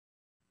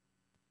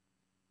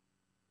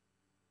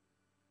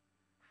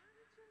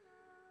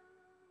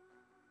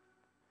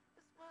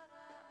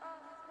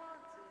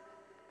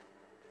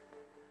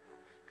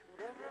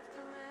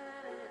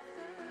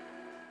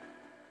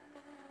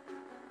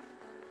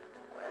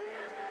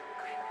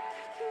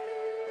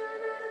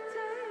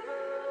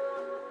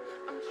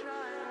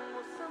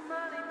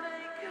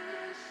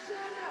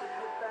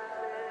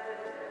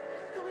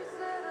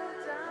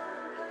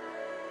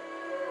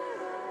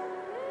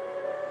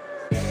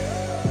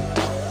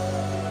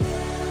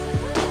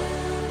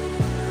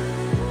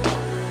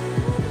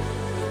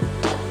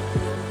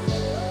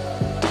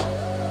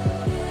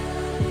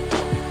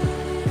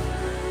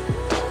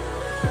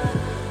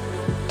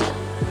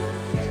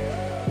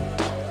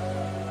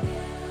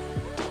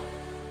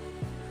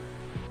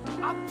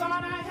I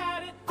thought I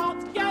had it all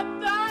together,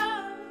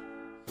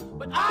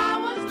 but I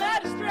was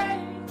led astray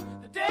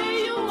the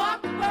day you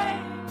walked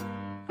away.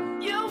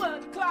 You were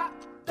the clock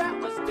that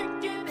was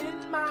ticking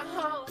in my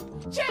home.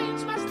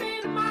 Changed my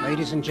state of mind.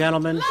 Ladies and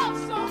gentlemen, Love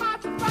so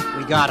hard to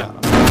find. we got him.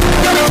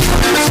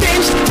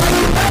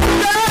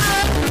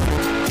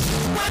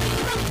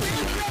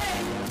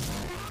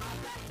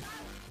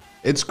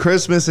 It's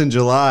Christmas in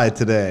July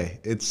today.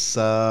 It's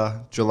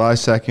July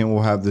 2nd.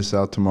 We'll have this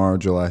out tomorrow,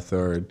 July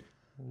 3rd.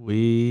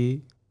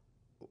 We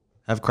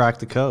have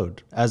cracked the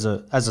code as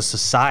a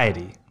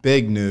society.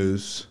 Big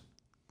news.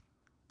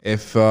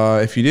 If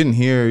you didn't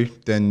hear,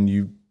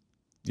 then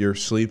you're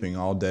sleeping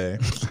all day.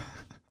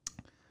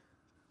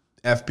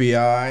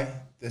 FBI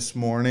this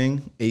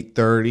morning,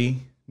 8:30,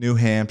 New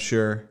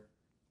Hampshire.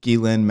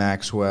 Ghislaine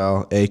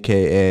Maxwell,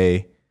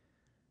 a.k.a.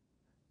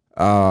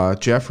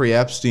 Jeffrey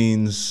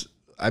Epstein's.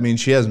 I mean,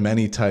 she has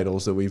many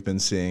titles that we've been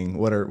seeing.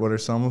 What are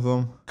some of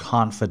them?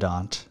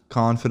 Confidant.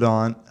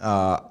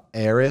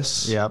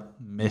 Heiress. Yep.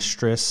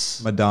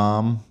 Mistress.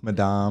 Madame.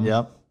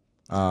 Yep.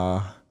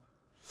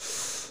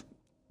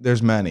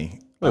 There's many.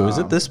 Wait, was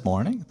it this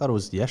morning? I thought it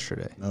was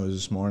yesterday. No, it was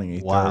this morning,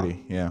 8:30. Wow.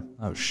 Yeah.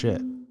 Oh,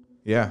 shit.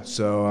 Yeah,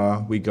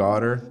 so we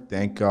got her.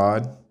 Thank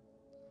God.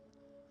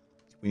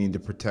 We need to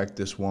protect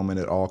this woman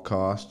at all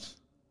costs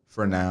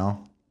for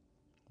now.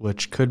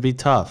 Which could be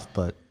tough,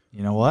 but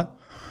you know what?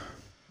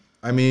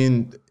 I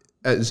mean,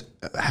 as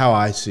how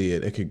I see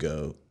it, it could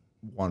go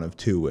one of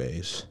two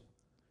ways.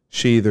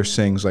 She either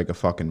sings like a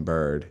fucking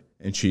bird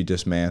and she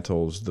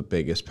dismantles the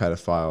biggest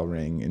pedophile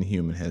ring in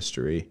human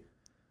history,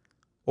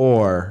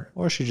 or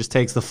she just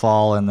takes the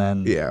fall and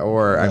then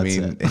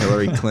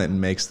Hillary Clinton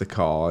makes the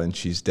call and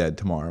she's dead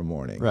tomorrow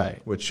morning.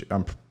 Right. Which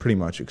I'm pretty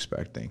much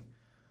expecting.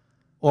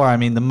 Or, I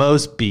mean, the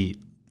most beat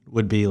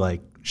would be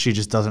like she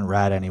just doesn't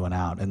rat anyone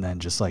out and then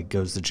just like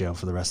goes to jail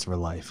for the rest of her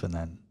life and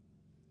then.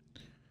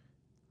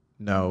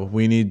 No,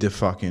 we need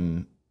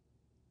to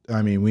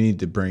we need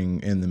to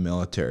bring in the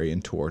military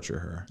and torture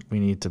her. We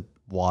need to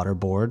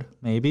waterboard,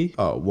 maybe?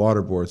 Oh,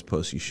 waterboard's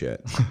pussy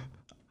shit.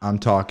 I'm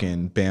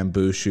talking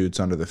bamboo shoots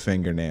under the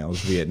fingernails,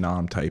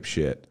 Vietnam type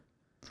shit.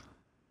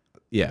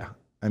 Yeah,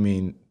 I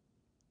mean,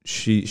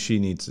 she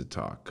needs to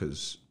talk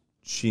because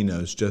she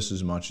knows just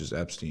as much as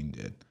Epstein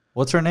did.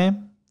 What's her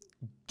name?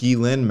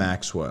 Ghislaine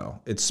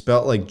Maxwell. It's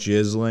spelt like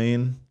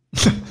Ghislaine,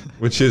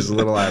 which is a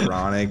little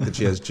ironic that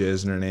she has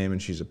jizz in her name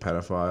and she's a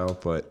pedophile,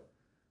 but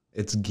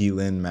it's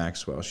Ghislaine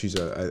Maxwell.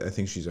 I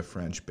think she's a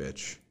French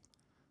bitch.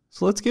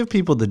 So let's give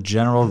people the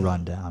general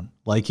rundown,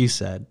 like you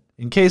said,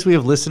 in case we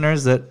have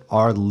listeners that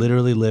are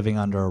literally living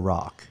under a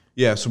rock.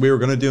 Yeah, so we were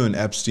going to do an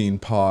Epstein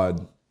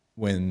pod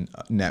when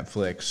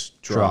Netflix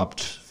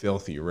dropped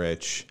Filthy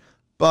Rich,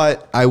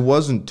 but I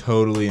wasn't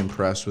totally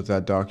impressed with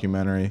that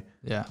documentary.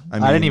 Yeah. I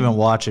didn't even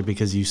watch it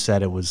because you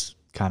said it was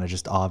kind of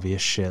just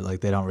obvious shit.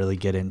 Like, they don't really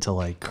get into,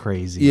 like,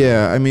 crazy.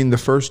 Yeah, I mean, the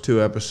first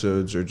two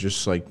episodes are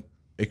just, like,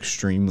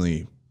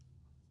 extremely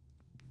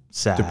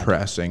sad,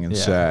 depressing and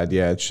sad.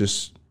 Yeah, it's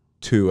just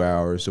 2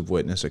 hours of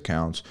witness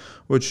accounts,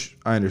 which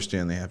I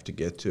understand they have to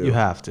get to. You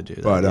have to do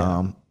that. But,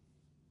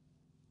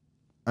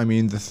 I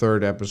mean, the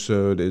third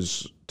episode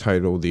is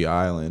titled The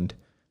Island,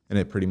 and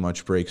it pretty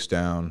much breaks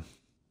down,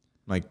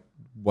 like,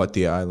 what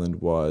the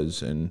island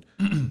was and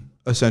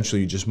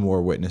essentially just more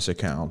witness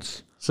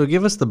accounts. So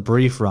give us the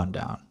brief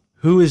rundown.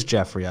 Who is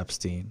Jeffrey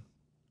Epstein?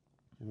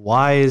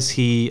 Why is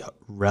he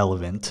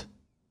relevant?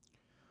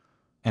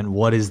 And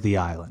what is the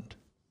island?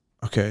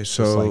 Okay,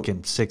 so just like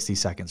in 60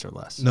 seconds or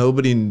less.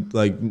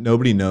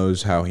 Nobody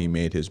knows how he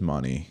made his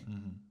money.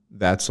 Mm-hmm.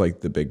 That's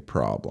like the big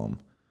problem.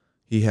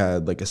 He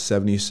had like a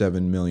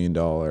 $77 million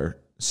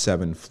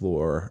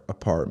 7-floor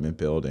apartment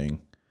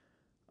building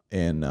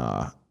in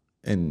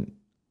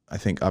I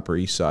think Upper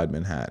East Side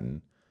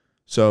Manhattan.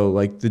 So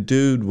like the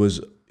dude was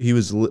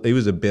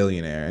a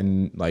billionaire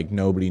and like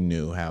nobody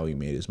knew how he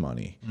made his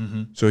money.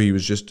 Mm-hmm. So he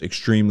was just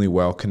extremely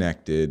well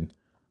connected.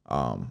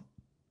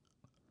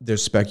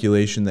 There's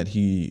speculation that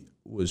he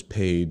was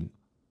paid.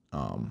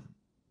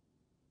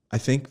 I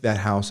think that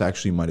house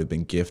actually might have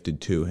been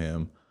gifted to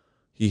him.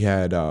 He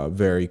had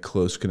very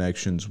close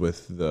connections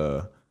with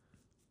the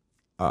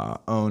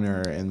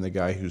owner and the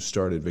guy who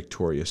started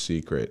Victoria's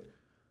Secret.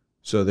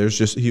 So there's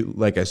just,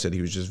 like I said,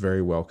 he was just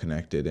very well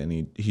connected,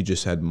 and he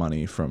just had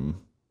money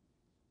from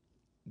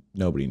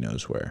nobody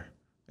knows where.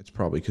 It's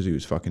probably because he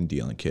was fucking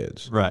dealing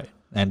kids. Right.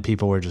 And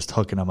people were just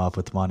hooking him up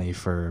with money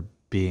for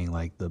being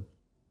like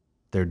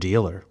their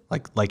dealer.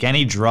 Like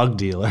any drug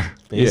dealer,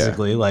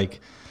 basically. Yeah. Like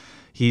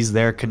he's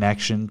their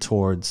connection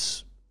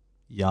towards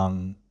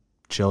young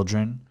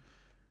children.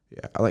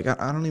 Yeah. Like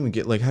I don't even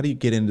get, like, how do you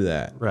get into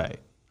that? Right.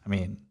 I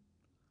mean,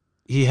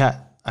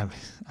 I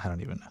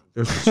don't even know.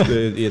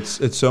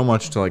 It's so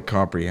much to like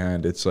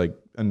comprehend. It's like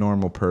a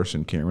normal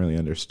person can't really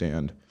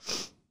understand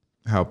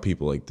how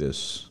people like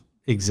this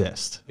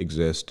exist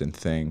and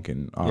think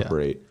and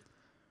operate.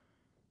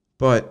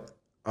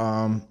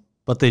 Yeah.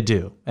 But they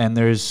do. And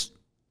there's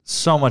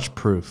so much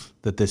proof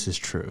that this is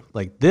true.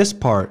 Like this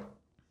part,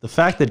 the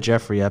fact that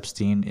Jeffrey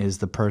Epstein is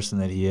the person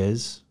that he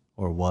is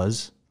or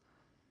was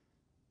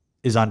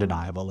is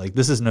undeniable. Like,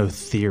 this is no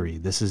theory.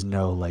 This is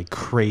no like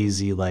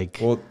crazy like.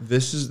 Well,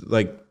 this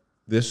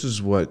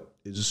is what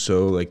is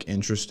so like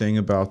interesting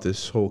about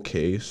this whole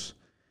case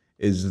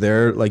is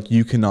there like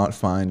you cannot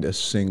find a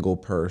single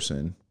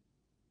person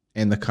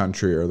in the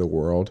country or the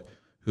world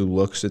who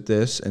looks at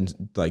this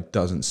and like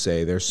doesn't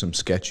say there's some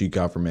sketchy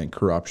government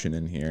corruption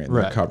in here and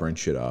they're covering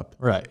shit up.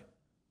 Right.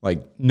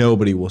 Like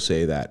nobody will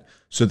say that.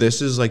 So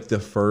this is like the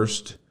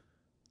first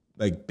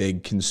like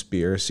big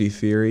conspiracy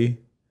theory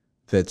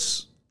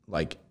that's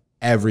like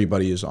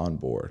everybody is on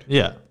board.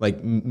 Yeah.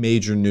 Like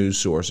major news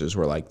sources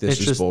were like, this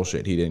is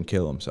bullshit. He didn't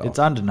kill himself. It's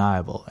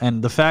undeniable.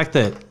 And the fact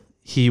that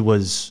he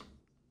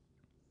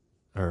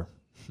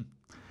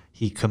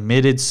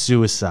committed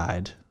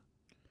suicide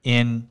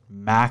in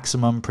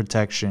maximum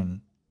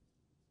protection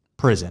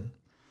prison.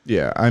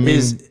 Yeah. I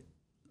mean,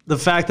 the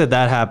fact that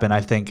happened,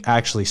 I think,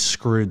 actually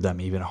screwed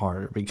them even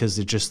harder because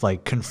it just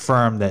like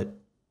confirmed that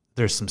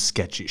there's some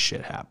sketchy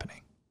shit happening.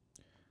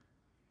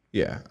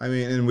 Yeah, I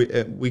mean, and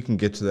we can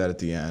get to that at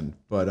the end,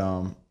 but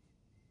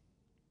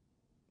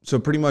so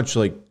pretty much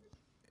like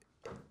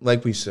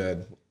we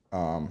said,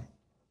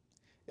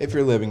 if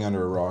you're living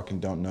under a rock and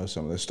don't know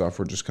some of this stuff,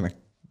 we're just gonna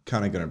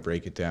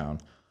break it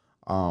down.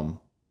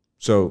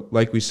 So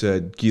like we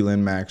said,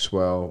 Ghislaine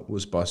Maxwell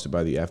was busted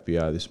by the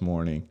FBI this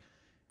morning,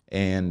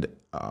 and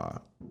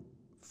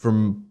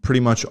from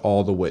pretty much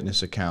all the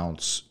witness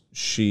accounts,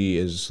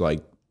 she's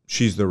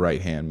the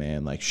right hand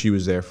man. Like she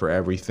was there for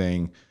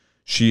everything.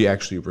 She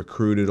actually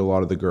recruited a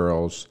lot of the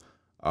girls.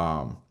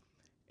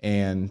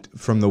 And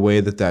from the way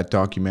that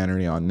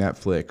documentary on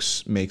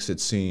Netflix makes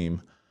it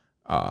seem,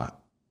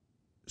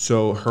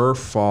 so her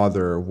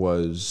father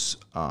was,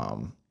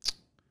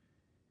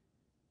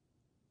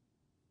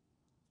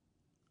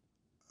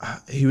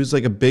 he was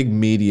like a big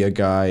media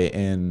guy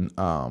in,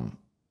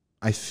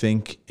 I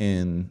think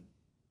in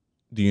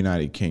the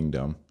United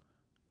Kingdom.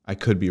 I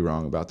could be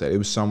wrong about that. It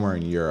was somewhere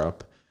in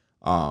Europe.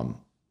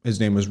 His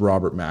name was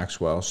Robert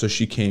Maxwell. So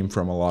she came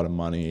from a lot of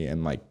money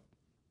and like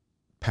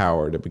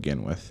power to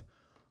begin with.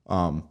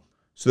 So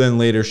then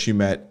later she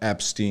met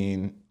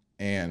Epstein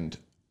and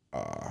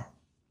I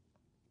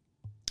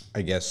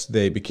guess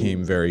they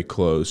became very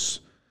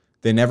close.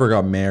 They never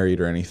got married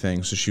or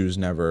anything. So she was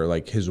never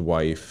like his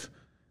wife.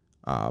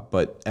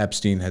 But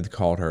Epstein had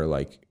called her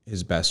like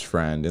his best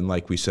friend. And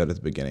like we said at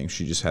the beginning,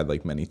 she just had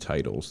like many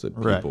titles that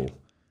people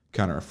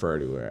kind of refer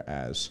to her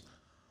as.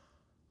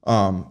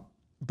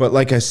 But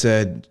like I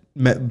said,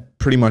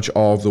 pretty much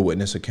all of the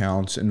witness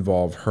accounts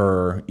involve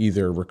her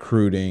either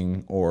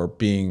recruiting or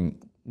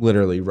being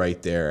literally right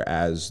there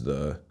as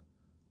the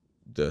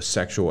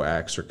sexual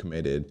acts are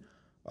committed.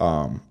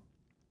 And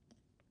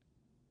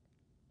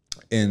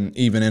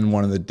even in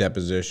one of the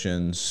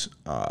depositions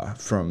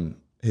from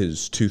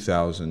his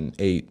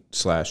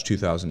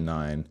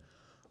 2008/2009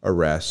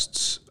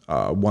 arrests,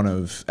 one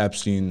of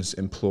Epstein's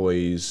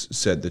employees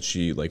said that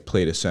she like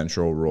played a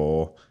central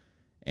role.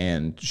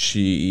 And she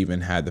even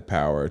had the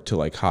power to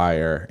like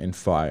hire and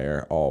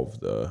fire all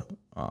of the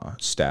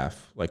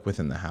staff like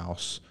within the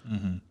house.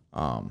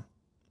 Mm-hmm.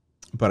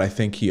 But I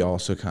think he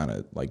also kind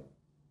of like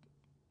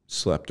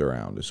slept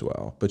around as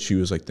well. But she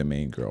was like the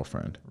main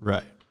girlfriend.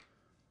 Right.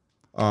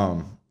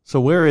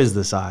 So where is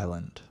this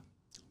island?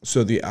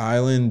 So the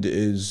island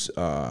is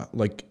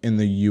like in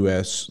the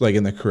U.S., like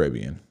in the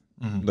Caribbean,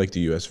 like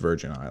the U.S.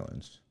 Virgin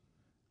Islands.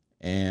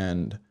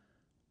 And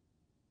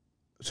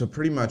so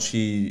pretty much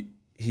he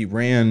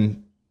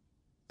ran.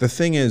 The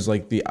thing is,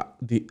 like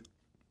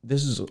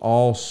this is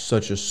all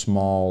such a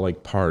small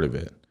like part of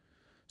it.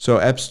 So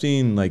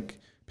Epstein, like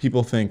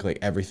people think like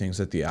everything's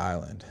at the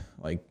island.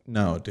 Like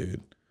no,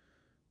 dude.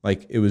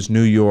 Like it was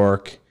New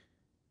York,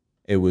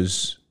 it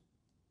was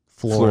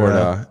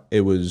Florida,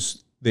 it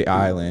was the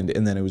island,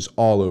 and then it was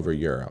all over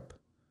Europe.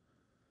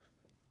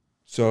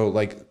 So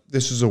like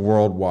this is a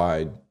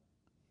worldwide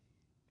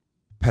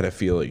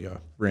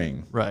pedophilia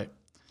ring, right?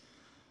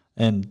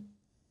 And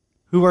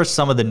who are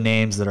some of the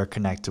names that are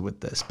connected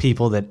with this?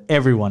 People that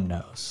everyone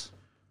knows.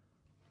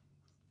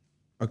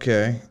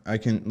 Okay, I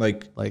can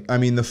like I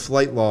mean the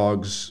flight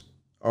logs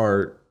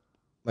are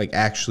like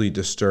actually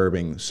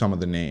disturbing some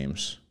of the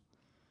names.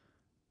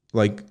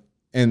 Like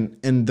and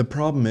the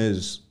problem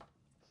is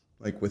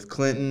like with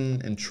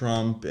Clinton and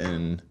Trump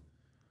and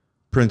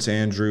Prince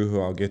Andrew,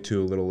 who I'll get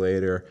to a little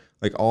later,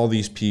 like all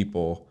these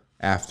people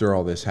after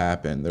all this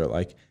happened, they're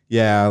like,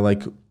 yeah,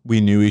 like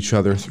we knew each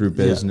other through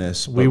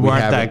business. Yeah. We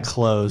weren't that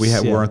close.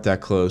 Weren't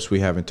that close. We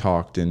haven't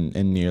talked in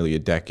nearly a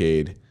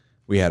decade.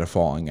 We had a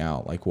falling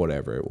out, like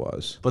whatever it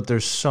was. But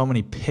there's so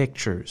many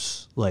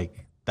pictures.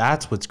 Like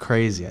that's what's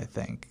crazy, I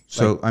think.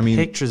 So like, I mean,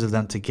 pictures of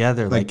them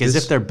together, like as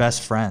if they're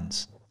best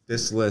friends.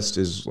 This list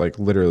is like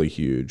literally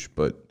huge,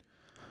 but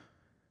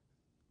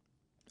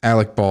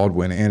Alec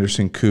Baldwin,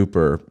 Anderson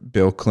Cooper,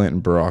 Bill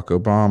Clinton, Barack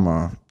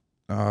Obama.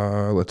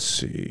 Let's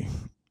see.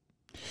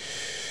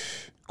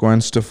 Gwen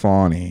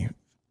Stefani,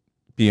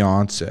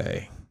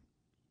 Beyonce,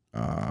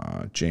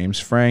 James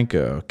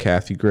Franco,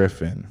 Kathy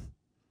Griffin,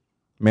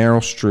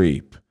 Meryl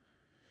Streep,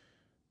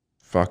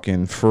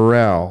 fucking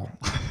Pharrell,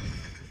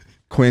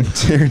 Quentin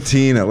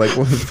Tarantino. Like,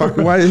 what the fuck?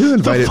 Who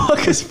invited?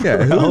 fuck is Who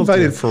Pharrell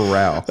invited doing?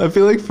 Pharrell? I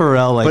feel like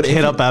Pharrell like But hit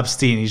if- up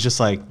Epstein. He's just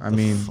like, I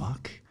mean-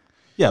 fuck.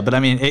 Yeah, but I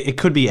mean, it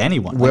could be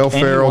anyone. Will Like,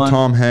 Ferrell, anyone-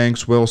 Tom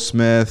Hanks, Will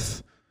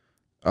Smith,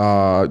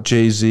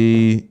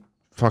 Jay-Z,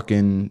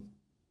 fucking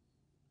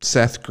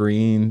Seth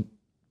Green,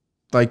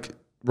 like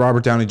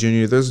Robert Downey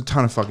Jr. There's a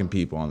ton of fucking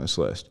people on this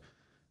list.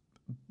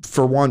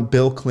 For one,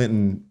 Bill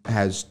Clinton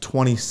has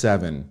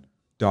 27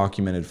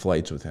 documented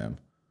flights with him.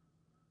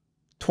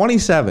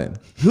 27.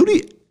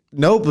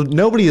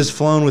 Nobody has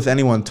flown with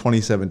anyone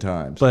 27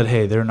 times. But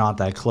hey, they're not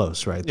that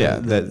close, right?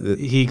 Yeah,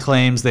 He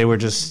claims they were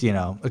just,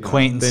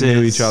 acquaintances. they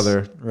knew each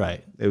other.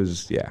 Right. It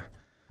was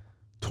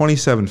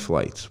 27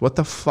 flights. What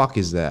the fuck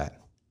is that?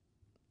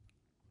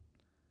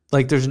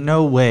 Like, there's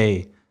no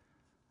way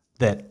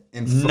that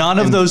And none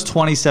of those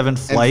 27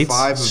 flights.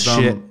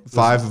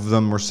 Five of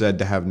them were said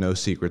to have no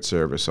Secret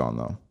Service on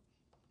them.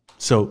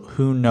 So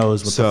who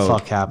knows what the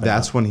fuck happened?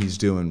 That's when he's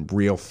doing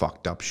real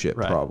fucked up shit,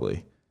 Right.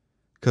 probably.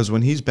 Because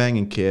when he's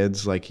banging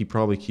kids, like, he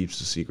probably keeps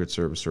the Secret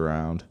Service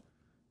around.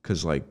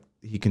 Because, like,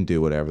 he can do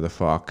whatever the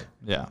fuck.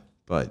 Yeah.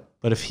 But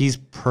But if he's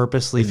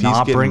purposely if he's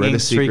not getting rid bringing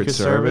of Secret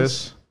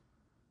Service,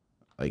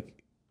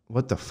 like,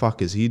 what the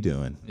fuck is he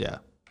doing? yeah.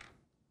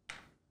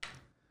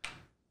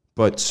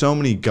 But so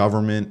many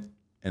government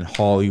and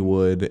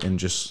Hollywood and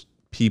just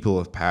people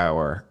of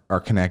power are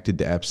connected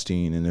to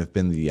Epstein and have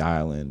been to the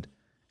island.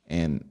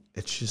 And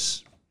it's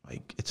just,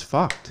 like, it's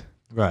fucked.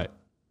 Right.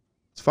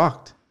 It's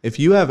fucked. If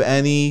you have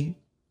any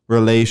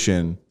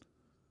relation,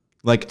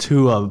 like,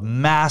 To a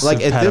massive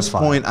like at this pedophile.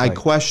 point, I Like,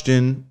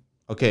 question,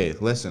 okay,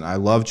 listen, I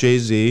love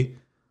Jay-Z.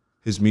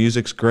 His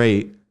music's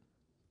great.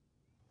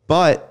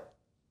 But,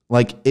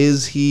 like,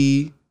 is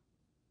he,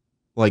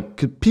 like,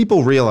 could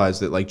people realize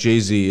that, like,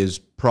 Jay-Z is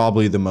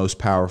probably the most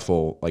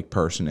powerful, like,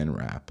 person in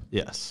rap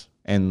yes.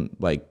 and,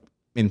 like,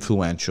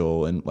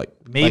 influential and, like,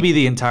 Maybe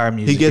the entire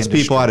music he gets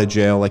industry. people out of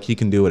jail. Like, he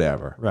can do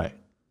whatever. Right.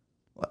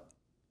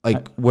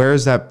 Like, where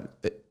is that?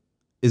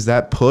 Is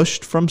that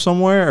pushed from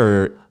somewhere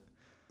or?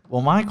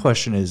 Well, my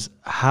question is,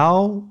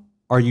 how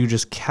are you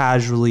just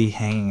casually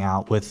hanging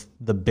out with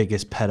the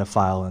biggest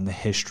pedophile in the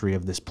history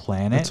of this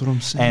planet? That's what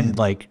I'm saying.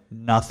 And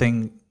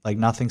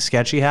nothing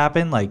sketchy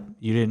happened.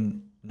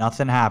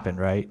 Nothing happened,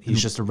 right?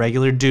 He's just a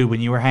regular dude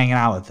when you were hanging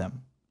out with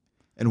him,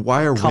 And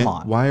why are Come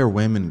on. why are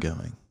women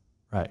going?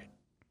 right?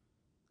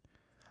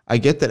 I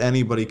get that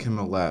anybody can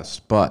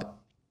molest, but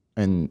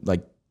and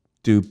like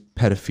do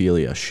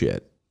pedophilia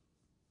shit.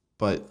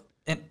 But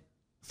And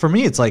for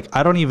me, it's like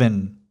I'm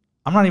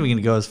not even going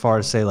to go as far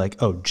as say like,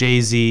 oh,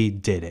 Jay-Z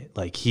did it.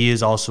 Like, he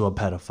is also a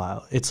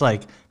pedophile. It's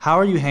like, how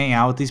are you hanging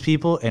out with these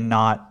people and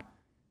not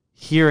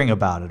hearing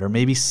about it, or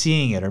maybe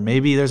seeing it, or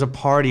maybe there's a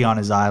party on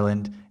his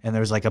island and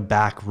there's like a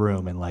back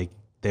room and like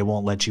they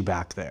won't let you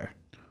back there.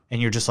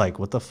 And you're just like,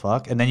 what the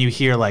fuck? And then you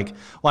hear like,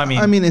 well,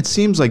 I mean, it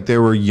seems like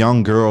there were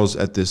young girls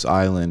at this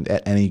island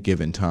at any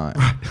given time.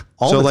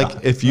 All So the like,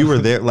 time. if you were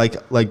there, like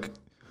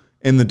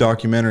in the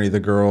documentary, the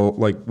girl,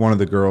 like one of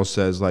the girls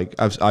says, like,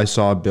 I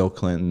saw Bill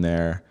Clinton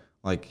there.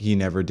 Like, he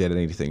never did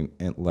anything.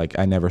 And like,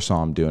 I never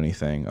saw him do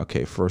anything.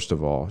 Okay, first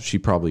of all, she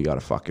probably got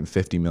a fucking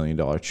 $50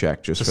 million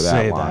check just for that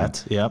say line.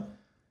 that. Yep.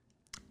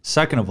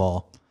 Second of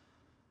all,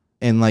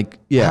 And like,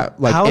 yeah,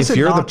 like how is if it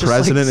you're the not just,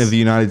 president like, of the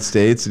United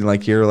States and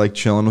like you're like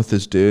chilling with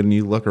this dude and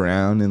you look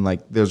around and like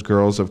there's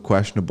girls of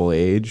questionable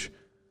age.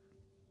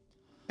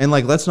 And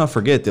like, let's not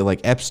forget that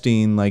like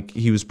Epstein, like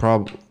he was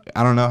probably,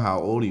 I don't know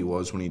how old he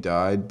was when he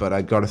died, but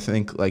I got to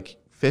think like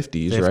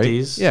 50s, right?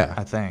 50s, Yeah.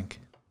 I think.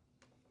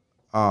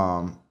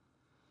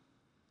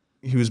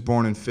 He was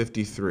born in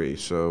 53.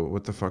 So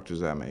what the fuck does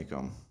that make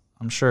him?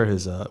 I'm sure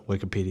his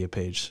Wikipedia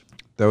page.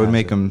 That would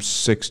make him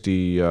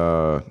 60.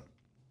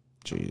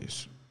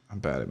 Jeez, I'm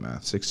bad at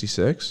math.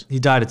 66? He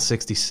died at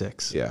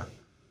 66. Yeah.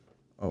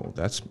 Oh,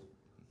 that's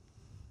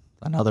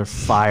Another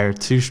fire,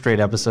 2 straight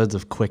episodes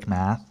of quick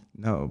math.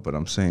 no, but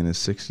I'm saying is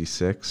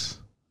 66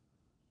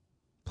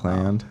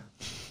 planned.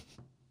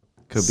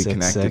 Could be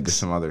connected to 6'6".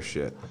 some other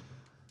shit.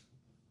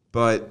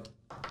 But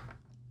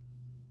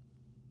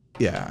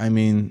yeah, I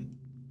mean,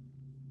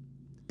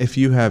 if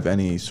you have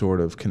any sort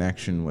of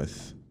connection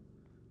with,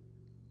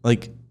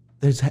 like,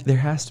 there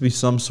has to be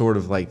some sort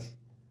of like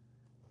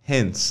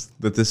hints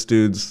that this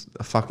dude's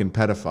a fucking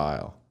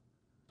pedophile.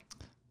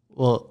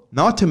 Well,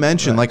 Not to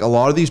mention, like, a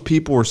lot of these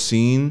people were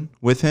seen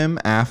with him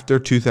after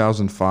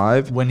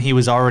 2005. when he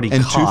was already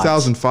In caught.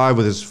 2005,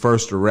 with his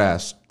first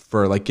arrest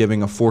for like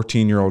giving a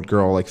 14-year-old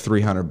girl like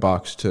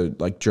 $300 to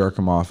like jerk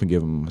him off and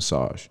give him a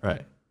massage.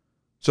 Right.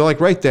 So like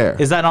right there,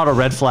 Is that not a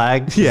red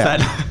flag? yeah.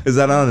 Is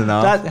that not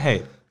enough? That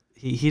hey,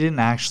 he didn't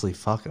actually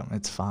fuck him.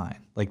 It's fine.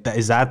 Like that,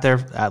 is that their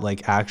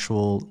like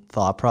actual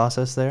thought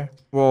process there?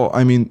 Well,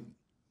 I mean,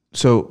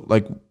 so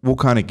like we'll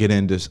kind of get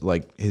into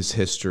like his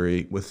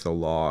history with the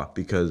law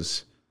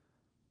because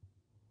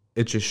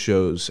it just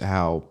shows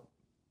how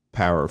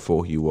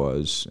powerful he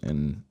was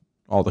and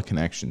all the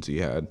connections he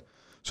had.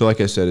 So like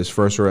I said, his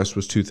first arrest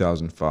was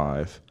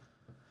 2005.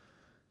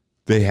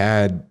 They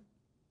had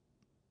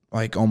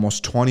like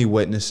almost 20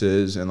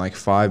 witnesses and like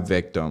 5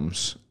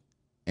 victims.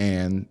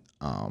 And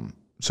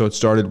So it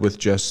started with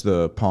just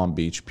the Palm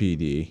Beach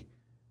PD,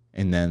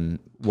 and then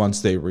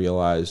once they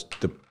realized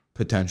the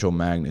potential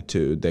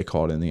magnitude, they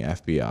called in the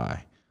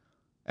FBI.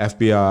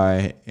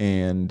 FBI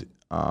and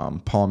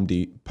Palm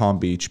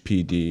Beach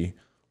PD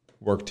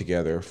worked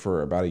together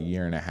for about a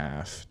year and a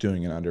half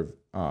doing an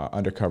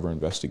undercover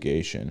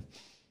investigation.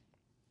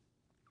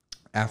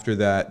 After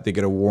that, they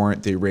get a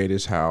warrant. They raid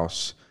his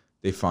house.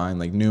 They find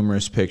like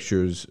numerous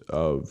pictures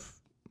of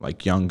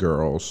like young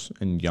girls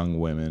and young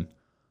women,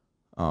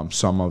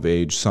 some of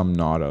age, some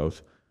not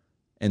of,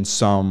 and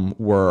some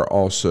were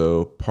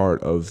also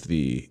part of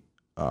the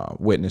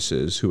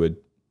witnesses who had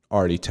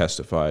already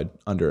testified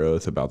under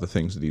oath about the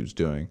things that he was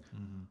doing.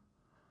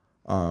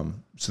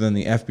 So then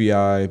the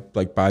FBI,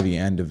 like by the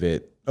end of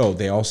it,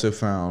 they also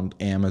found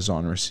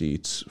Amazon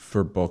receipts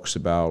for books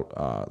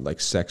about like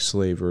sex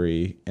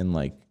slavery and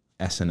like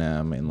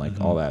S&M and like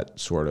all that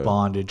sort of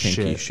bondage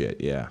kinky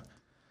shit. Yeah.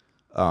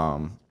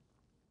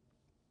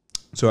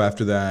 So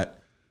after that,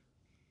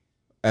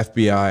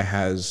 FBI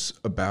has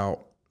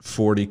about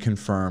 40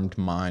 confirmed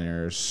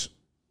minors,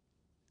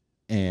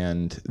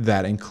 and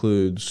that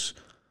includes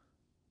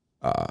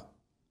a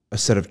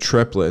set of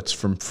triplets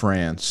from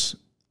France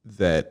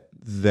that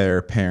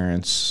their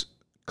parents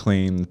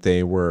claim that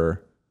they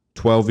were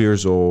 12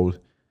 years old,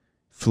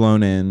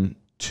 flown in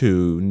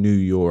to New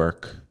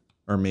York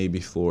or maybe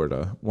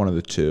Florida, one of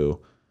the two,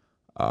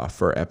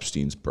 for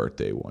Epstein's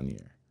birthday one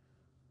year.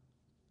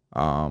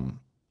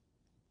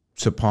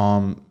 So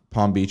Palm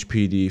Beach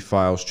PD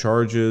files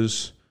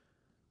charges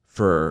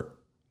for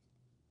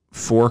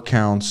 4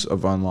 counts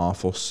of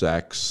unlawful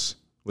sex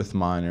with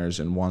minors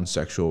and 1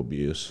 sexual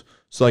abuse.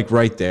 So like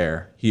right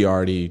there, he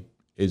already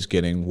is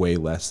getting way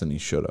less than he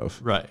should have.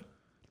 Right.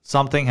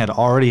 Something had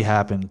already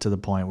happened to the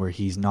point where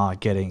he's not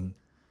getting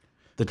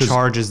the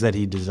charges that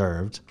he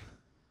deserved.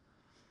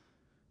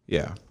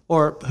 Yeah.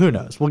 Or who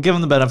knows? We'll give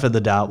him the benefit of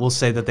the doubt. We'll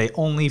say that they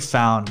only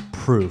found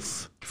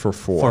proof For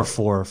 4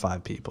 or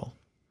 5 people.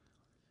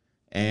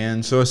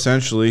 And so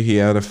essentially he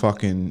had a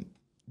fucking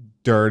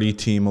dirty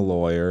team of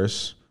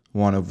lawyers,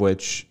 one of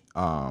which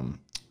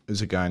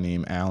is a guy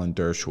named Alan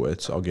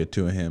Dershowitz. I'll get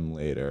to him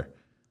later.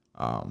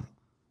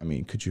 I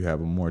mean, could you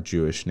have a more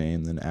Jewish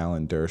name than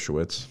Alan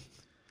Dershowitz?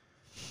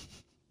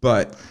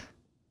 But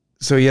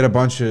so he had a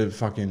bunch of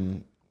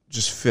fucking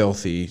just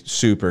filthy,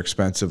 super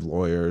expensive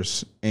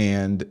lawyers.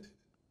 And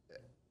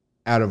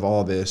out of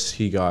all this,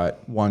 he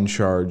got 1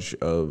 charge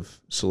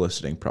of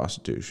soliciting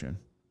prostitution.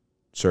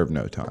 Served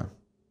no time.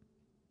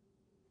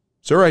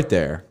 So right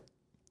there,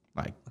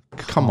 like,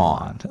 come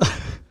on.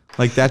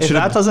 Like that If should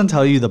that doesn't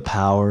tell you the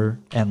power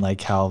and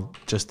like how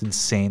just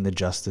insane the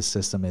justice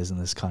system is in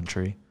this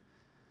country.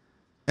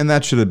 And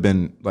that should have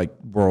been like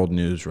world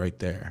news right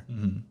there.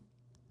 Mm-hmm.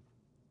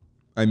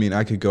 I mean,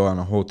 I could go on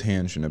a whole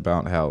tangent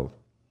about how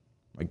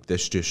like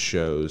this just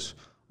shows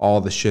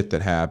all the shit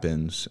that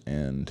happens,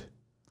 and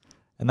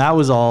that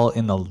was all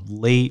in the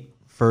late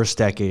first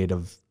decade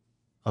of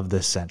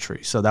this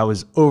century. So that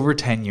was over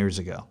 10 years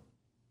ago.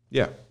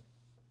 yeah.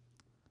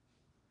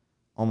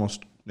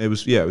 Almost it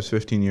was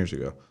 15 years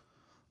ago.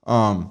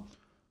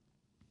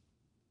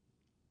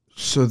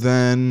 So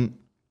then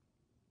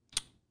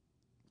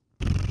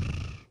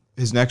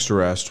his next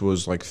arrest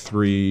was like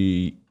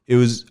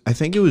I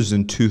think it was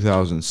in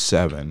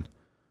 2007,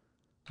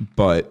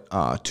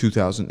 but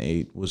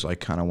 2008 was like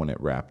kind of when it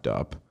wrapped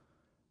up.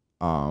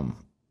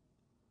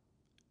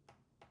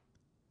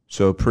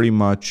 So pretty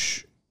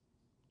much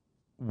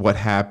what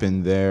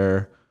happened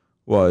there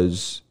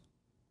was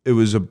it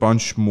was a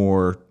bunch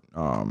more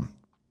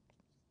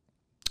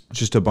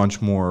just a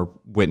bunch more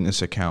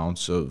witness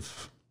accounts or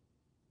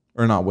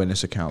not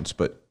witness accounts,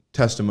 but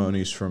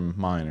testimonies from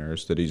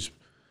minors that he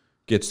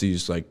gets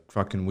these like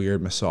fucking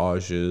weird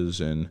massages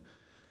and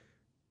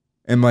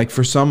like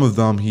for some of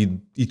them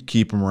he'd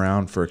keep them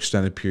around for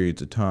extended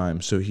periods of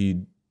time. So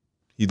he'd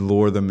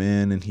lure them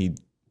in and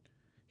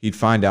he'd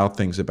find out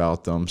things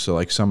about them. So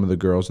like some of the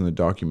girls in the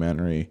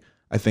documentary,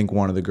 I think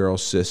one of the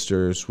girls'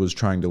 sisters was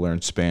trying to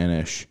learn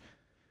Spanish,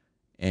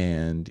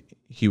 and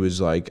he was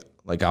like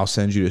I'll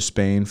send you to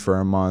Spain for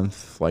a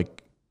month,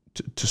 like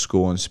to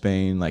school in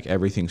Spain, like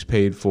everything's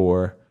paid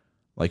for,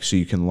 like so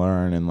you can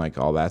learn and like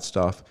all that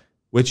stuff,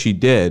 which he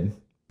did,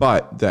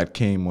 but that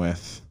came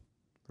with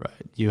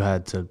Right. You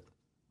had to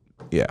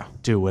yeah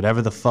do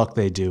whatever the fuck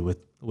they do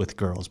with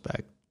girls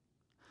back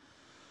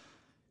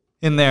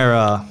in their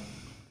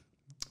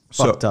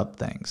fucked up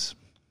things.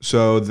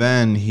 So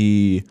then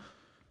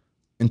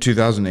in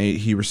 2008,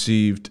 he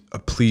received a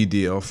plea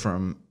deal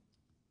from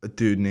a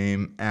dude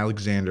named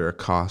Alexander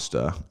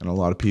Acosta, and a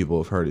lot of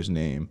people have heard his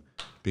name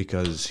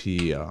because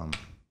he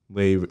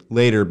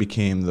later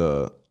became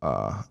the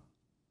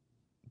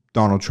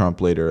Donald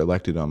Trump later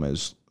elected him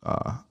as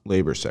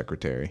labor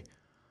secretary.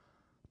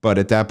 But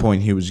at that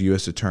point, he was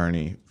U.S.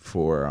 attorney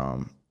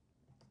for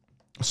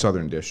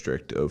Southern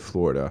District of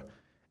Florida,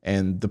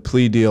 and the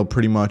plea deal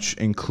pretty much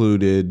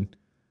included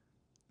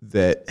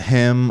that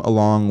him,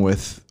 along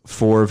with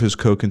 4 of his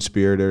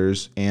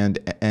co-conspirators and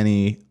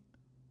any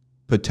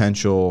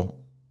potential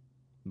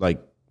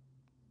like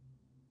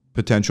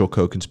potential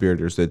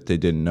co-conspirators that they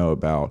didn't know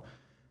about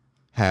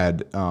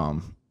had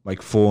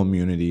like full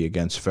immunity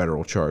against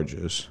federal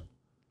charges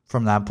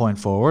From that point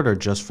forward, or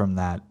just from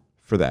that?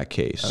 for that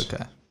case.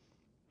 Okay.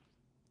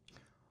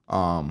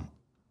 Or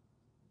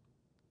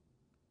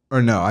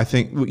no, I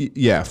think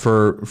yeah,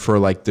 for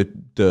like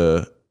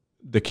the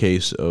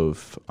case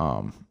of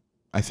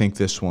I think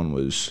this one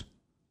was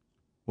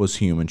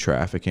human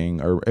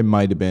trafficking, or it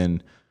might have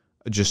been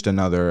just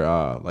another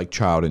like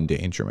child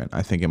endangerment.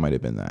 I think it might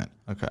have been that.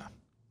 Okay.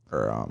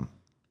 Or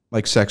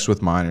like sex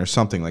with minors,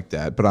 something like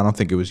that, but I don't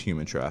think it was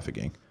human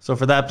trafficking. So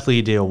for that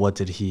plea deal, what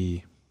did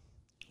he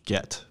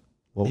get?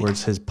 What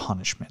was his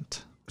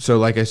punishment? So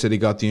like I said, he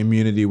got the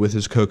immunity with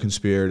his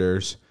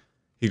co-conspirators.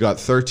 He got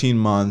 13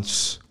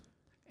 months,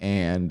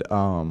 and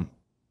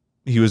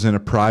he was in a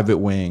private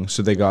wing.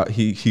 So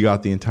he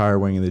got the entire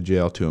wing of the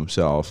jail to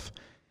himself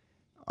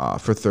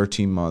for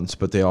 13 months,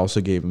 but they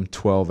also gave him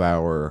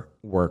 12-hour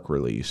work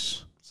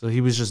release. So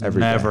he was just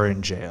never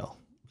in jail,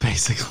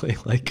 basically.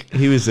 Like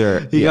He was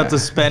there. he got to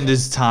spend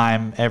his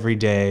time every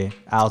day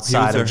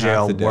outside of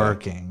jail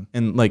working.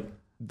 And like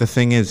the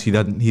thing is, he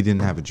didn't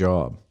have a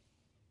job.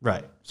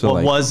 Right. So, what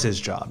like, was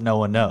his job? No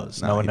one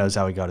knows. No one knows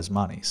how he got his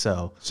money.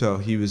 So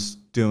he was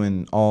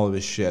doing all of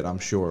his shit, I'm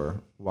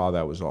sure, while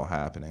that was all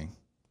happening.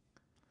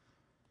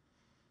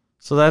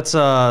 So that's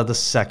the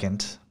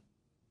second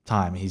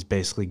time he's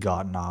basically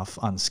gotten off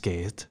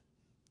unscathed,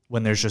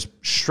 when there's just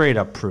straight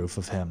up proof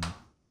of him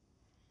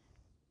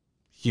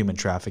human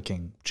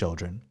trafficking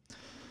children.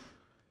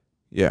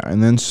 Yeah,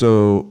 and then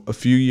so a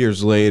few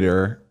years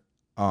later,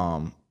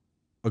 a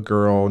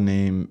girl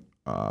named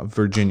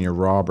Virginia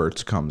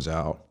Roberts comes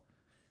out,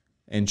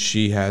 and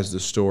she has the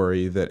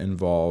story that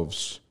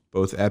involves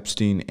both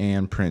Epstein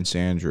and Prince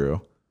Andrew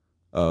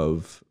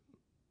of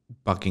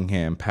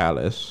Buckingham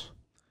Palace.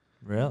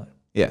 Really?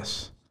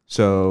 Yes.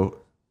 So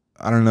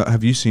I don't know.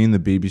 Have you seen the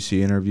BBC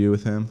interview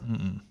with him?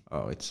 Mm-mm.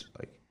 Oh, it's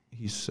like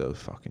he's so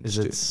fucking. Is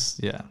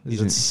stupid.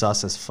 it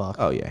sus as fuck?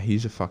 Oh yeah,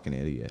 he's a fucking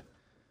idiot.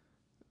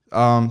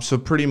 So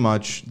pretty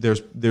much,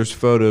 there's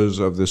photos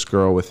of this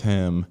girl with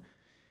him,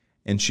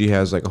 and she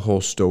has like a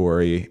whole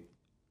story,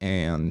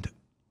 and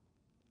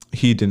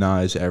he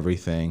denies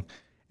everything,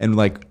 and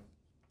like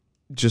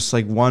just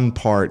like one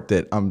part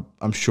that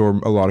I'm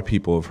sure a lot of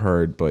people have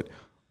heard, but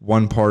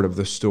one part of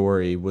the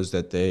story was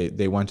that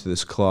they went to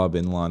this club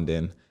in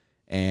London,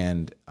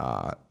 and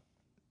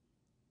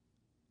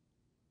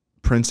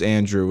Prince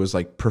Andrew was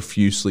like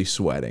profusely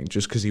sweating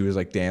just because he was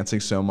like dancing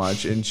so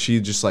much, and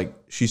she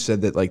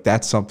said that like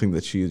that's something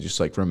that she just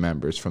like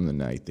remembers from the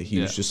night, that he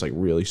was just like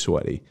really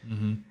sweaty.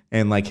 Mm-hmm.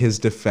 And like his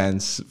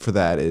defense for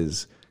that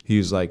is he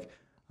was like,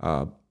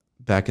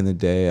 back in the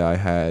day I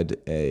had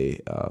a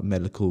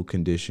medical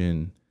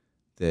condition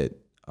that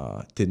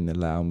didn't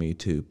allow me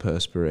to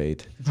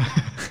perspirate.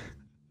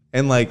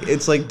 And like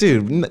it's like,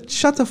 dude,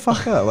 shut the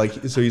fuck up. Like,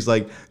 so he's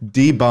like,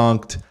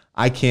 debunked.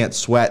 I can't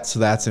sweat, so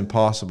that's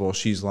impossible.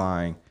 She's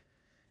lying.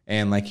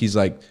 And like he's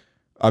like,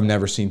 I've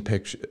never seen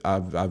pictures.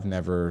 I've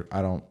never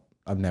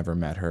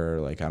met her.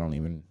 Like I don't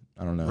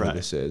know who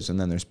this is. And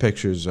then there's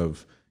pictures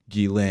of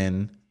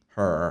Ghislaine,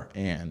 her,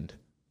 and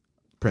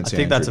Prince Andrew. I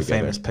think that's a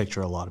together. famous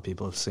picture a lot of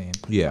people have seen.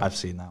 Yeah, I've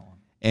seen that one.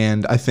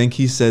 And I think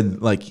he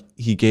said like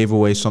he gave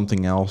away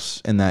something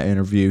else in that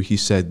interview. He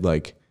said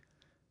like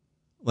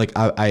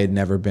I had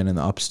never been in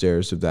the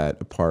upstairs of that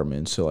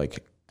apartment, so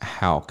like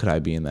how could I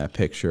be in that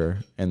picture?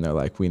 And they're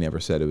like, we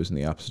never said it was in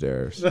the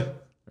upstairs or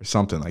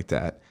something like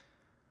that.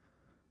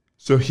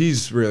 So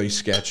he's really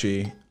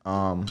sketchy.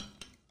 I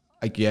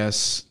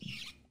guess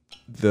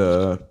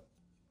the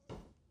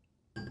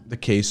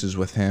cases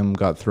with him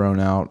got thrown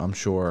out, I'm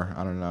sure.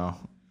 I don't know.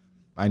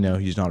 I know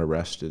he's not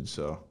arrested,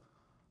 so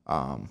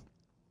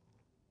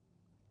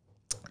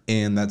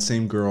and that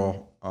same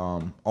girl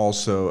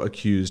also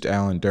accused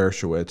Alan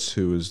Dershowitz,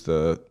 who is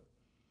the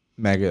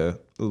mega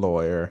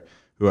lawyer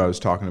who I was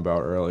talking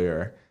about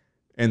earlier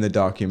in the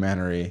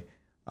documentary.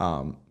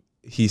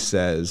 He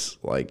says,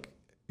 like,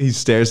 he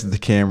stares at the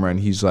camera and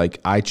he's like,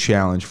 I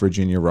challenge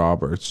Virginia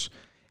Roberts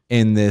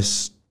in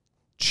this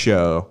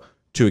show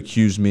to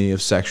accuse me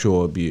of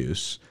sexual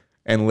abuse.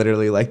 And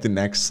literally, like, the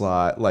next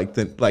slot,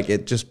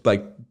 it just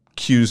like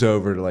cues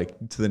over to like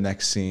to the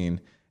next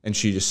scene, and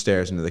she just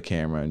stares into the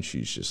camera and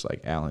she's just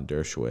like, Alan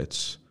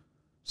Dershowitz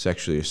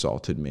sexually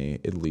assaulted me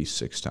at least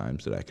 6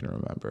 times that I can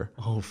remember.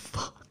 Oh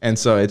fuck. And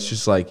so it's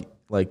just like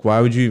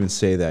why would you even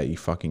say that, you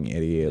fucking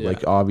idiot? Yeah.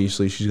 Like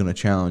obviously she's gonna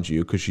challenge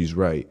you because she's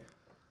right.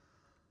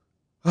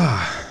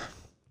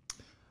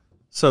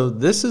 So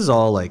this is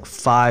all like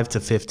 5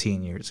 to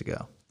 15 years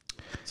ago.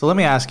 So let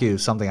me ask you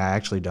something I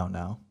actually don't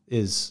know.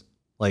 Is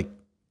like,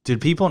 did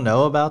people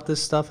know about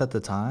this stuff at the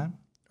time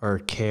or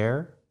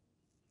care?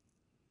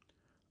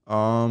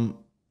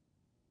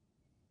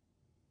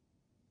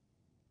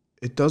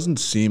 It doesn't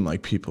seem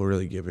like people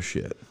really give a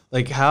shit.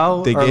 Like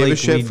how they gave a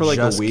shit for like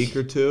a week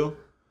or two,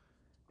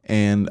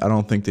 and I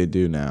don't think they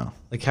do now.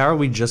 Like how are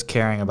we just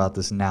caring about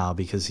this now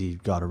because he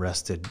got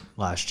arrested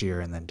last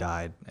year and then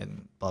died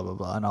and blah blah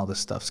blah and all this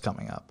stuff's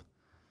coming up?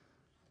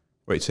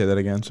 Wait, say that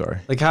again. Sorry.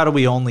 Like, how do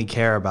we only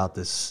care about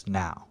this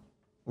now?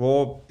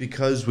 Well,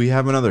 because we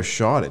have another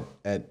shot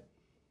at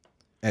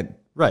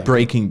Right.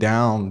 breaking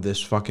down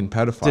this fucking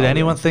pedophile. Did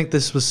anyone ring. think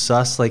this was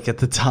sus, like, at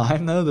the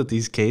time, though, that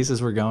these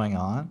cases were going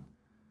on?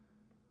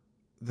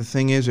 The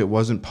thing is, it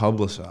wasn't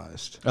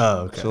publicized.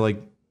 Oh, okay. So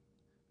like,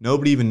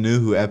 nobody even knew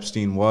who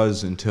Epstein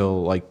was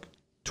until like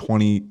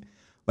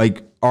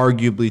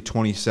arguably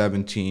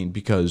 2017,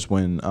 because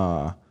when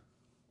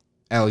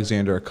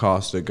Alexander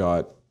Acosta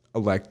got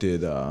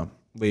elected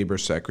labor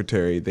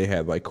secretary, they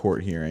had like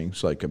court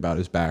hearings like about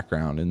his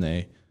background, and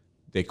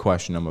they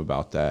questioned him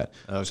about that.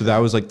 Okay. So that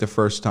was like the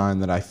first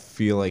time that I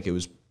feel like it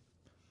was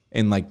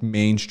in like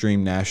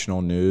mainstream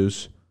national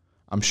news.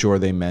 I'm sure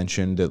they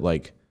mentioned that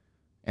like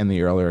in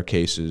the earlier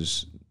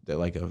cases that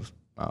like a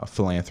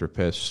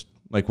philanthropist,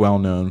 like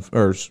well-known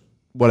or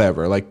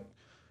whatever, like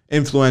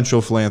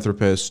influential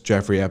philanthropist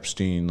Jeffrey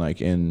Epstein,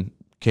 like in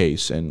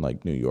case in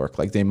like New York,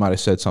 like they might have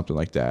said something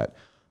like that.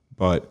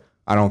 But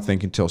I don't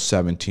think until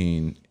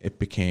 17 it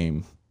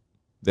became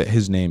that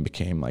his name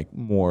became like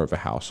more of a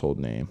household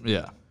name.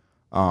 Yeah.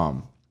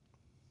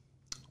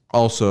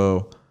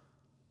 Also,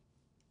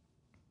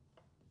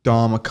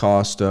 Dom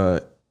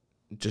Acosta,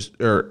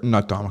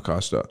 not Dom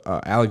Acosta,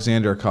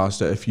 Alexander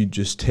Acosta. If you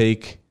just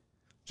take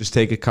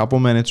a couple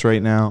minutes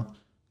right now,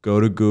 go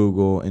to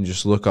Google and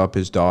just look up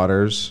his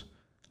daughters.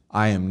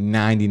 I am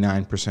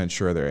 99%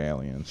 sure they're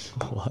aliens.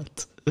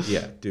 What?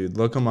 Yeah, dude,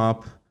 look them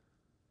up.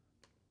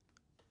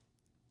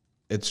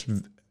 It's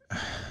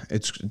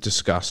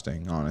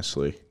disgusting,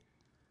 honestly.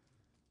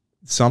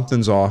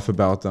 Something's off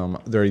about them.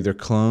 They're either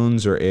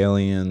clones or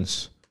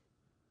aliens.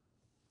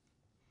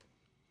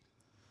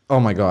 Oh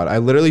my God. I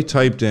literally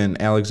typed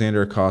in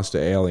Alexander Acosta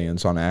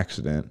aliens on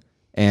accident,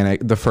 and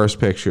the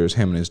first picture is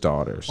him and his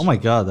daughters. Oh my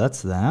God,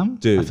 that's them?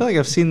 Dude. I feel like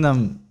I've seen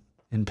them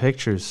in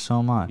pictures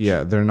so much.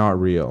 Yeah, they're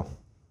not real.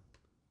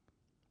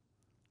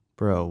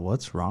 Bro,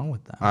 what's wrong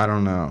with them? I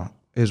don't know.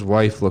 His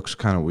wife looks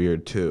kind of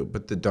weird too,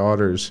 but the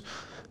daughters,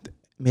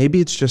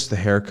 maybe it's just the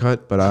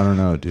haircut, but I don't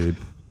know, dude.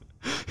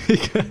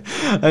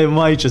 It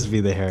might just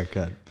be the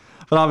haircut.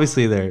 But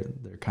obviously they're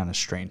kind of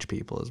strange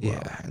people as well.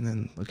 Yeah, and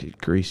then look at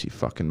greasy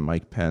fucking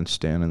Mike Pence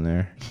standing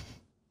there.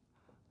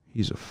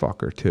 He's a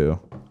fucker too.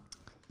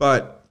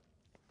 But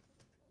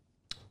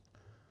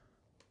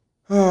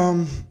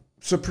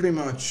so pretty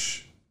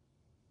much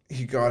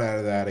he got out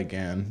of that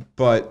again,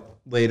 but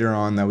later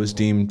on that was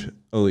deemed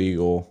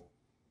illegal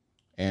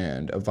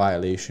and a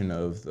violation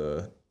of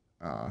the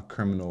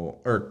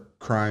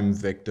Crime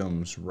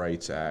Victims'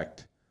 Rights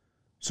Act.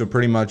 So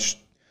pretty much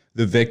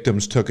the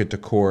victims took it to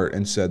court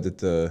and said that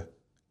the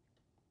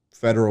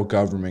federal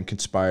government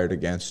conspired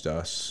against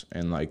us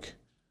and like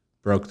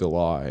broke the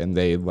law, and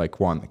they like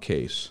won the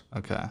case.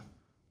 Okay.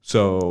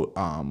 So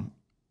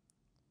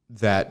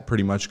that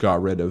pretty much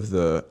got rid of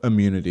the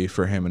immunity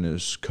for him and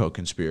his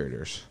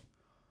co-conspirators.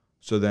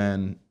 So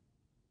then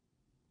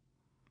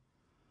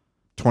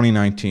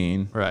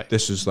 2019, Right.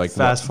 This is like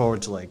Fast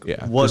forward to like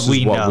what this we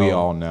is what know. we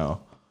all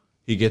know.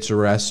 He gets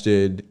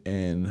arrested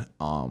in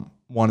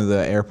one of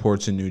the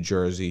airports in New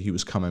Jersey. He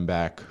was coming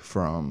back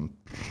from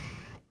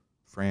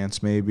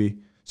France, maybe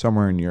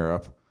somewhere in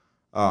Europe.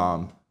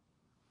 FBI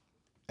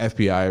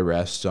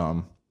arrests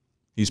him.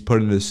 He's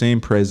put into the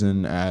same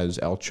prison as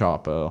El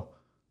Chapo,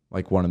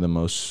 like one of the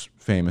most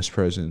famous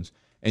prisons.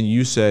 And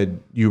you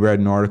said you read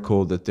an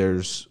article that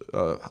there's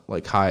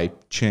like high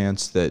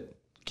chance that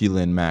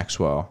Ghislaine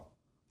Maxwell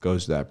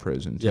goes to that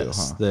prison too,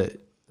 Yes, huh?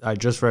 I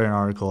just read an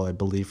article, I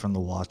believe, from the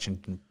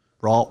Washington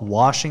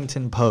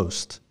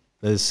Post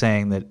that is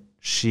saying that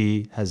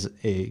she has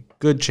a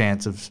good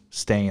chance of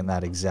staying in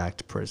that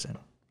exact prison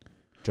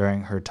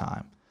during her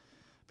time,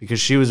 because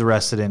she was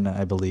arrested in,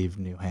 I believe,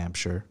 New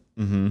Hampshire,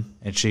 and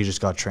she just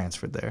got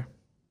transferred there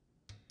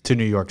to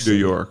New York City.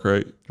 New York,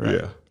 right? Right.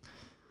 Yeah.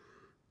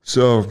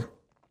 So,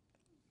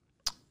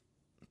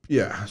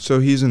 yeah. So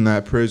he's in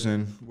that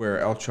prison where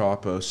El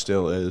Chapo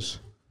still is,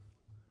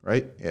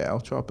 right? Yeah,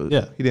 El Chapo.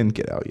 Yeah. He didn't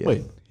get out yet.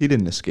 Wait. He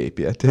didn't escape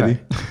yet, did Right.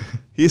 he?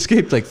 He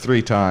escaped like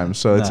 3 times,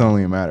 so it's No.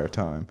 only a matter of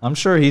time. I'm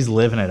sure he's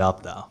living it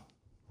up, though.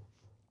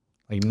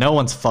 Like, no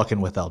one's fucking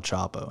with El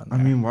Chapo in there.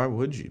 I mean, why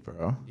would you,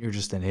 bro? You're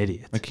just an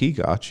idiot. Like, he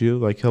got you.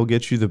 Like, he'll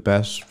get you the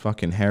best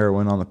fucking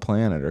heroin on the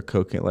planet or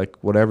cocaine,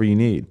 like, whatever you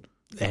need.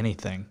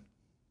 Anything.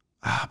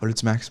 But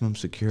it's maximum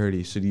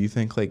security. So do you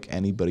think, like,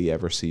 anybody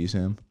ever sees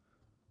him?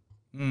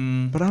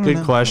 But I don't Good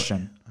know.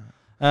 question.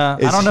 I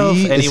don't know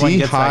if anyone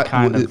gets that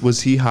kind of...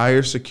 Was he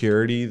higher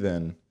security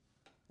than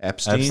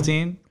Epstein?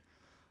 Epstein?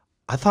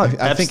 I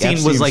thought I think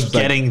Epstein was like was, like,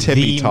 getting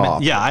tippy the...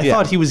 top. Yeah, I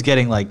thought he was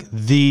getting like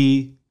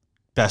the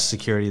best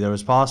security that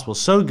was possible.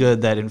 So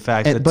good that, in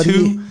fact, But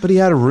he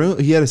had a room.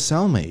 He had a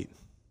cellmate.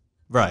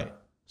 Right.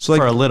 So,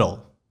 like, For a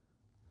little.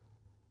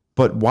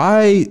 but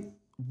why?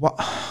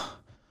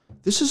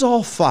 This is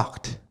all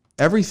fucked.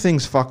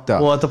 Everything's fucked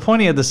up. Well, at the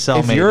point he had the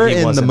cellmate, if you're he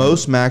in the wasn't-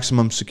 most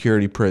maximum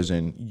security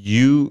prison,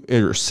 you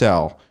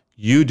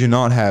do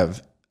not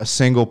have a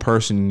single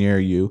person near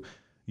you.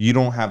 You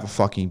don't have a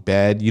fucking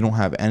bed. You don't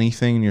have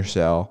anything in your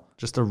cell.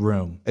 Just a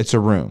room. It's a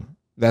room.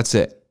 That's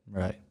it.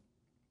 Right.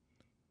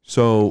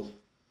 So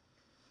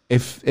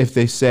if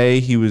they say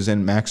he was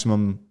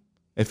in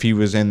if he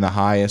was in the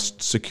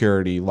highest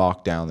security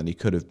lockdown that he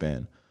could have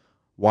been,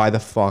 why the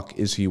fuck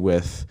is he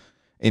with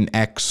an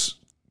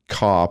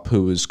ex-cop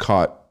who was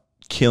caught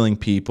killing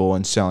people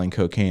and selling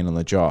cocaine on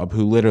the job,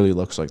 who literally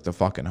looks like the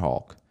fucking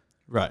Hulk?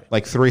 Right.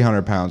 Like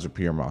 300 pounds of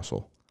pure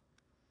muscle.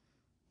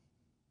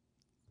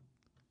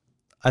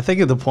 I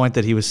think at the point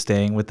that he was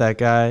staying with that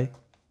guy,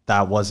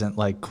 that wasn't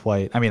like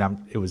quite, I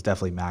mean, it was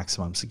definitely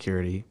maximum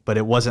security, but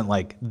it wasn't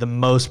like the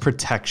most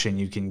protection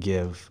you can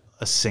give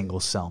a single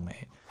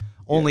cellmate.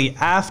 Only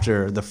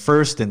after the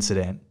first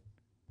incident,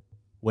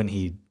 when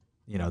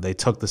they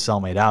took the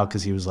cellmate out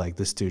because he was like,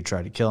 this dude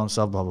tried to kill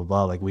himself, blah, blah,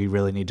 blah. Like, we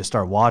really need to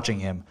start watching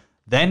him.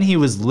 Then he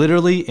was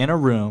literally in a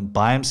room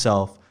by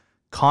himself,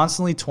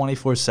 constantly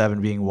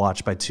 24/7 being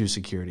watched by 2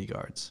 security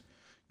guards.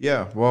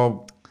 Yeah,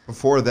 well,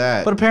 before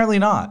that. But apparently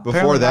not.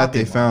 Before that,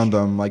 they found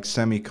him like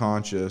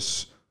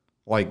semi-conscious,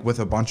 like with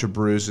a bunch of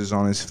bruises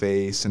on his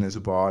face and his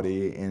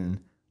body and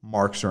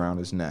marks around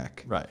his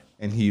neck. Right.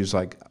 And he was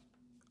like,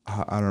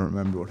 I don't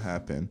remember what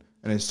happened.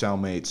 And his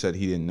cellmate said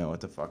he didn't know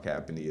what the fuck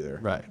happened either.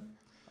 Right.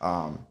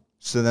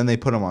 So then they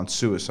put him on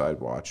suicide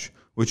watch,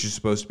 which is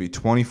supposed to be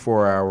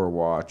 24-hour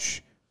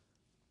watch.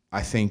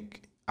 I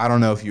don't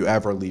know if you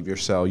ever leave your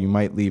cell. You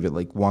might leave it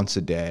like once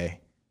a day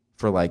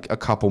for like a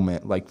couple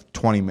minutes, like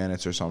 20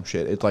 minutes or some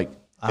shit. It's like,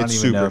 I don't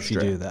even know if you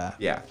do that.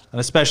 Yeah.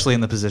 And especially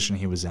in the position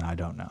he was in, I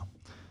don't know.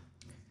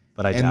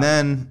 But I doubt. And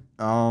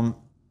then,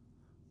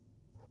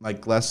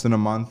 like less than a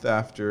month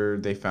after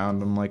they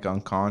found him like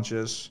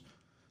unconscious,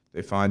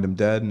 they find him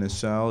dead in his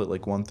cell at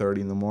like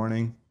 1:30 in the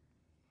morning.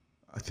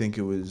 I think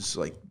it was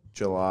like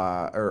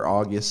July or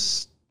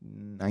August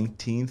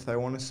 19th, I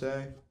want to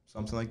say,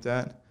 something like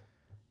that.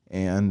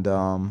 And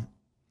the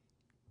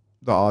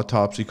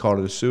autopsy called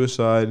it a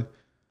suicide.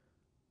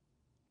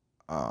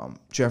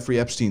 Jeffrey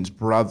Epstein's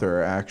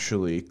brother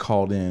actually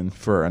called in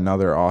for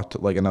another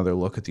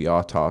look at the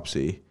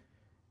autopsy,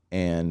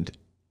 and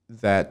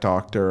that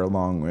doctor,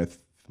 along with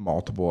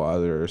multiple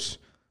others,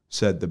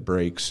 said the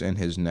breaks in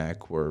his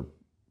neck were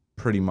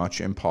pretty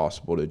much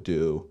impossible to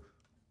do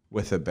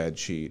with a bed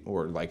sheet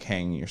or like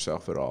hanging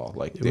yourself at all.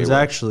 Like it was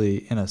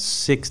actually in a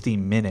 60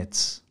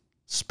 Minutes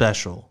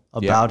special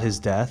about his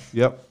death.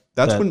 Yep.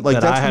 That's when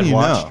you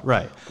know.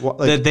 Right. Well,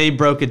 like, that they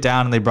broke it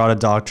down and they brought a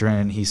doctor in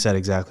and he said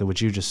exactly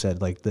what you just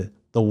said. Like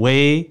the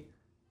way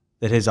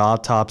that his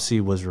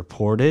autopsy was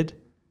reported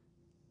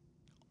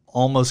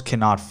almost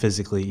cannot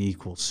physically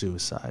equal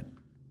suicide.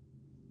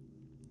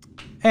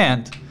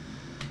 And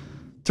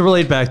to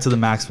relate back to the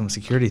maximum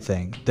security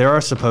thing, there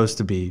are supposed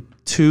to be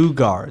 2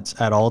 guards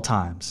at all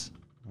times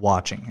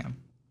watching him,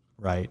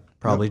 right?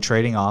 Probably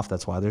trading off.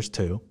 That's why there's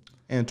 2.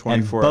 And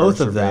 24-hour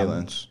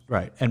surveillance.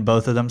 Right. And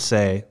both of them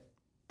say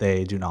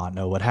they do not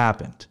know what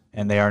happened.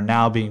 And they are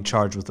now being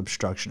charged with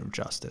obstruction of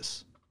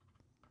justice.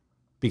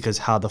 Because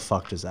how the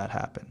fuck does that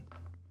happen?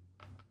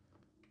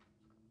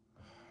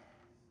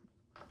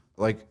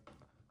 Like,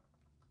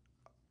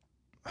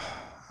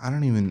 I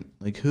don't even,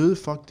 like, who the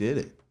fuck did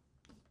it?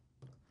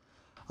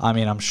 I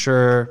mean, I'm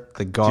sure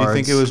the guards. Do you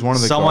think it was one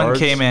of the someone guards?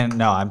 Came in.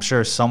 No, I'm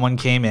sure someone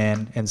came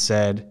in and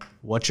said,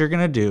 what you're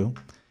going to do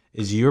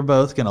is you're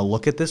both going to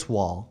look at this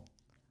wall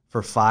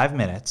for 5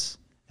 minutes.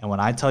 And when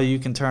I tell you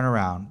can turn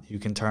around, you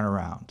can turn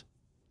around.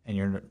 And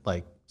you're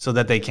like, so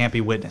that they can't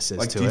be witnesses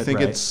like, to it. Do you think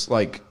right? it's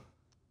like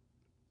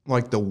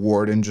the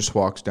warden just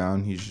walks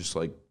down? He's just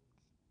like,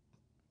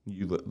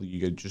 you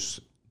could just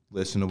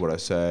listen to what I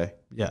say.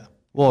 Yeah.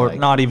 Well, like,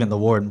 not even the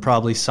warden,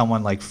 probably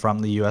someone like from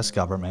the U.S.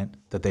 government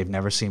that they've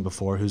never seen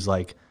before who's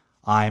like,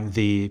 I'm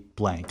the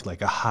blank,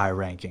 like a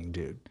high-ranking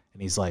dude.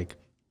 And he's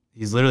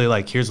literally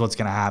like, here's what's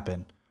going to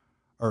happen,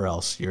 or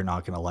else you're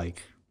not going to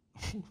like,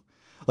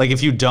 like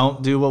if you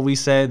don't do what we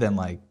say, then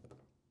like,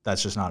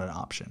 that's just not an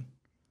option.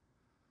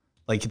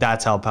 Like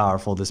that's how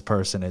powerful this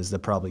person is that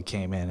probably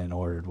came in and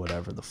ordered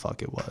whatever the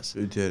fuck it was.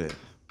 Who did it?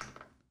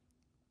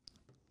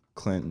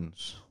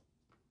 Clintons.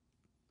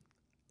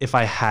 If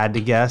I had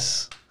to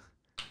guess,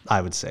 I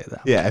would say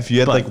that. Yeah, if you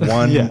had like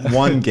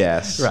one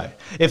guess. Right.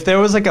 If there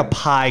was like a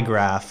pie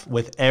graph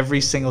with every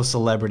single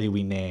celebrity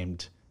we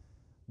named,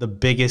 the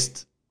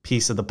biggest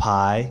piece of the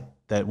pie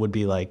that would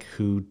be like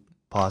who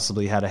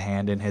possibly had a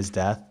hand in his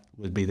death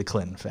would be the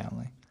Clinton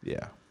family.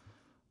 Yeah.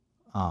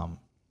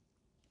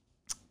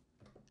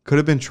 Could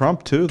have been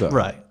Trump too, though.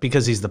 Right,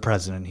 because he's the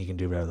president. He can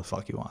do whatever the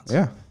fuck he wants.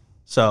 Yeah.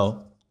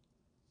 So,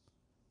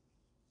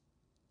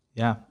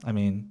 yeah, I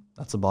mean,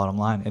 that's the bottom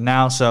line. And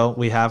now, so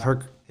we have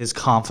his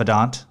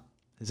confidant,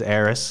 his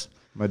heiress.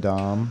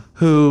 Madame.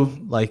 Who,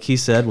 like he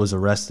said, was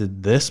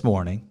arrested this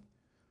morning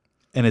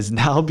and is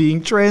now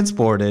being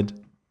transported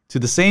to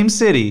the same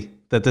city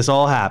that this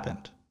all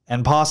happened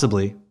and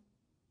possibly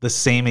the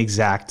same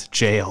exact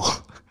jail.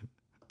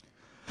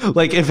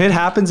 Like, if it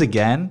happens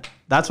again,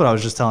 that's what I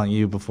was just telling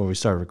you before we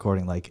started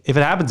recording. Like, if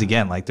it happens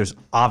again, like, there's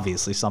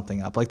obviously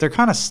something up. Like, they're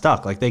kind of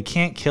stuck. Like, they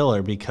can't kill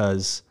her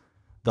because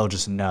they'll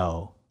just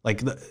know.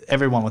 Like,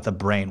 everyone with a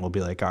brain will be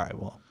like, all right,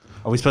 well,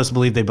 are we supposed to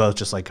believe they both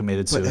just, like,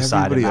 committed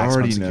suicide? But everybody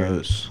already security?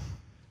 knows.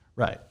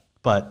 Right.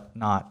 But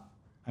not,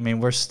 I mean,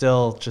 we're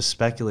still just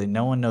speculating.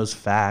 No one knows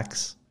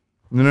facts.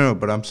 No,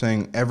 but I'm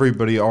saying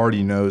everybody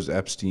already knows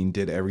Epstein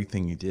did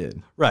everything he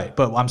did. Right,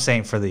 but I'm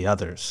saying for the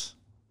others,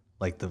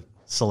 like the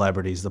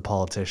celebrities, the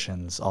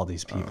politicians, all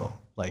these people.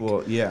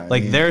 Well, yeah.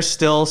 Like they're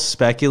still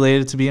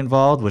speculated to be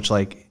involved, which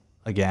like,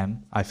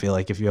 again, I feel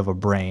like if you have a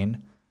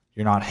brain,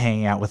 you're not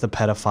hanging out with a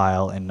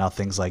pedophile and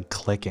nothing's like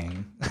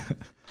clicking.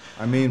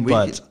 I mean,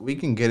 we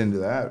can get into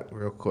that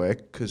real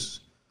quick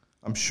because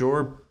I'm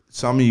sure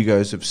some of you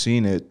guys have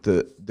seen it.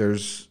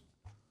 There's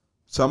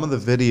some of the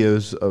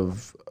videos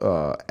of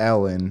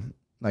Ellen,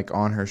 like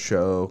on her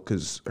show,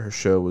 because her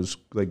show was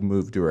like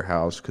moved to her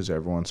house because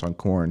everyone's on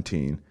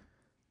quarantine.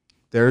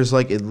 There's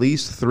like at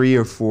least 3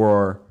 or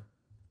 4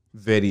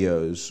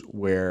 videos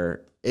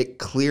where it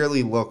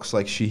clearly looks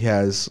like she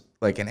has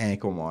like an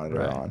ankle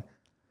monitor on.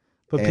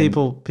 But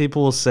people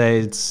will say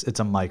it's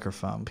a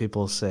microphone.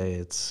 People say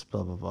it's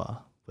blah blah blah,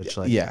 which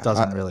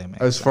doesn't really make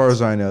sense. As far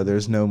as I know,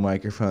 there's no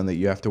microphone that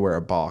you have to wear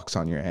a box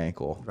on your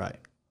ankle. Right.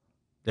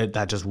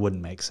 That just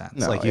wouldn't make sense.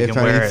 No, like you can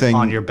wear it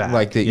on your back.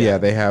 Like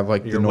they have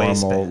like your the normal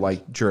waistband.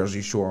 like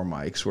Jersey Shore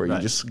mics where you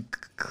just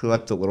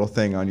clip the little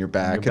thing on your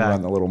back and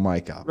run the little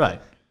mic up. Right.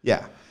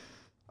 Yeah.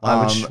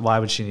 Why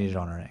would she need it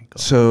on her ankle?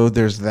 So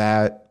there's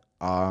that.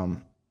 I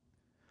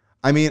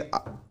mean,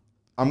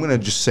 I'm gonna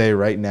just say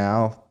right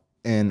now,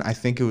 and I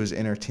think it was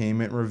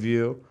Entertainment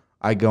Review.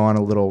 I go on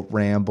a little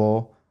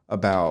ramble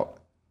about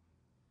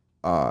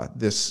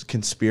this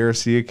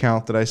conspiracy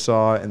account that I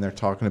saw, and they're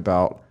talking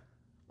about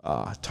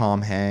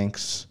Tom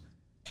Hanks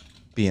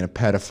being a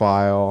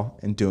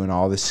pedophile and doing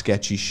all this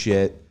sketchy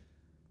shit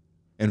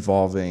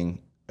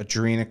involving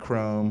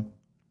adrenochrome,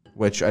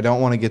 which I don't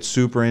want to get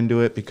super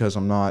into it because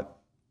I'm not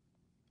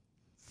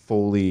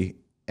fully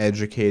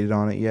educated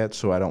on it yet,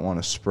 so I don't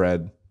want to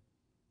spread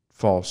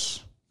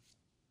false.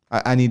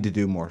 I need to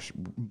do more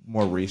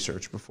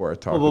research before I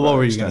talk about it. What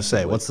were you going to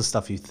say? What's the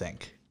stuff you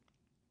think?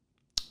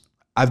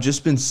 I've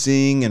just been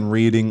seeing and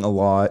reading a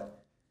lot,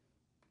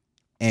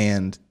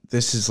 and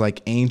this is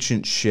like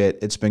ancient shit.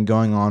 It's been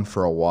going on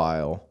for a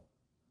while.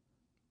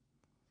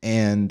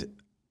 And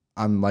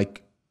I'm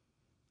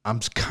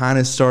kind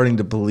of starting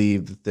to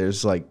believe that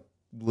there's like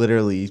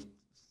literally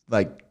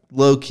like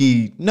low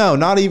key. No,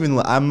 not even.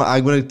 I'm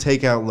going to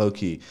take out low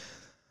key.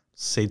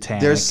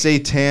 Satanic. There's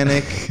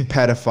satanic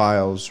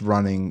pedophiles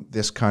running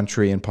this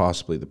country and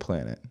possibly the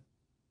planet.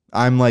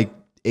 I'm like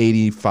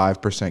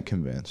 85%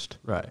 convinced.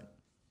 Right.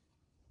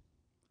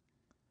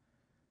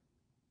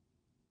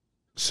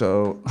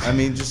 So, I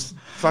mean, just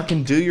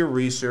fucking do your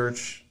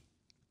research,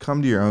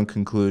 come to your own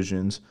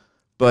conclusions.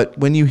 But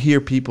when you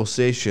hear people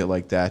say shit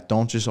like that,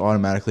 don't just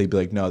automatically be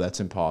like, no, that's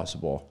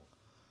impossible.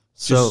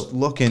 Just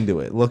look into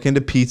it. Look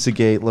into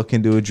Pizzagate. Look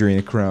into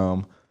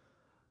adrenochrome.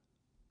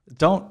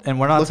 And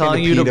we're not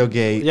telling you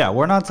to. Yeah,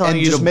 we're not telling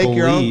you to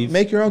believe.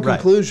 Make your own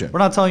conclusion. We're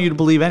not telling you to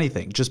believe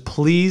anything. Just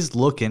please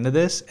look into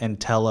this and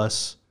tell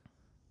us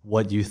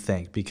what you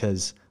think,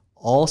 because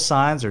all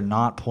signs are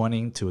not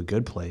pointing to a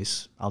good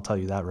place. I'll tell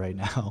you that right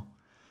now.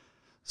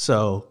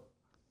 So,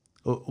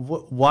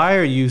 why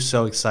are you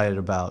so excited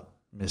about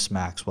Miss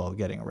Maxwell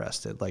getting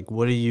arrested? Like,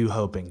 what are you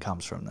hoping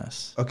comes from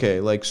this?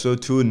 Okay, like, so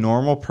to a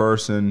normal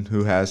person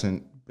who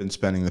hasn't been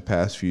spending the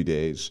past few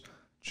days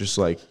just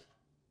like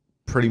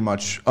pretty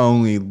much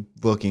only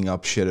looking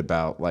up shit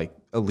about like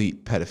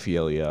elite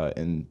pedophilia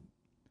and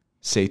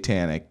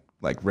satanic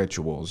like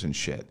rituals and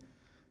shit,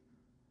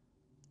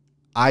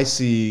 I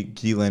see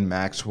Ghislaine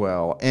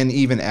Maxwell and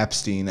even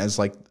Epstein as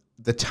like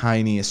the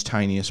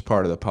tiniest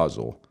part of the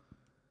puzzle.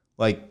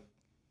 Like,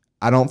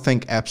 I don't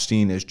think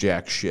Epstein is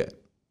jack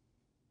shit.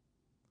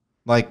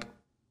 Like,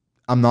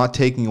 I'm not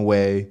taking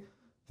away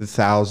the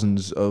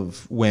thousands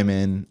of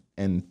women,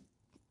 and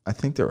I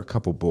think there were a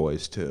couple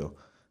boys too,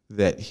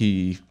 that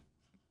he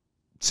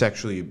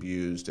sexually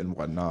abused and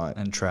whatnot.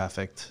 And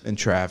trafficked.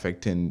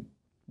 And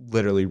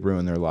literally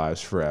ruined their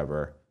lives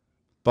forever.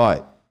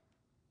 But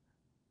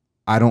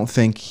I don't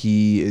think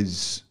he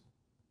is.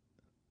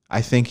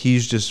 I think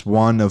he's just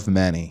one of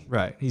many.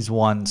 Right. He's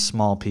one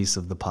small piece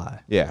of the pie.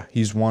 Yeah,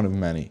 he's one of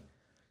many.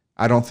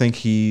 I don't think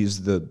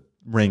he's the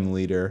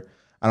ringleader.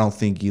 I don't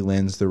think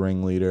Ghislaine's the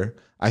ringleader.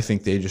 I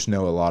think they just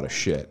know a lot of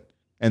shit.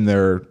 And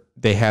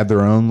they had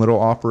their own little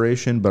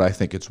operation, but I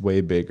think it's way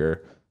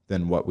bigger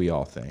than what we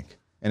all think.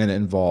 And it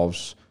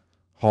involves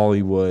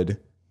Hollywood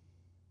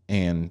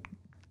and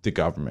the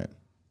government.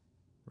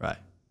 Right.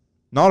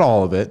 Not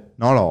all of it.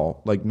 Not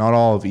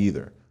all of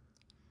either.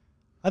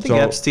 I think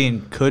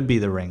Epstein could be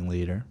the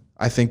ringleader.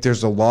 I think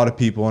there's a lot of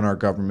people in our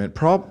government,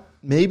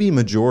 maybe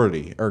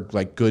majority, are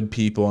like good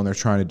people and they're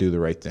trying to do the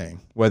right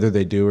thing. Whether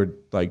they do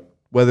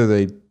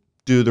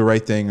the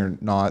right thing or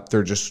not,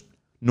 they're just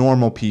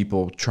normal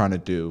people trying to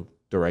do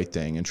the right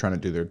thing and trying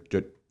to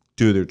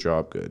do their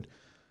job good.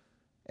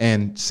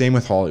 And same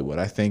with Hollywood.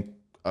 I think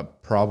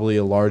probably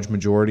a large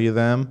majority of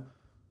them.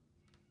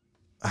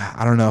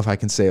 I don't know if I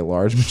can say a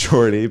large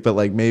majority, but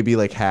like maybe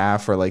like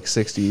half or like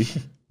 60,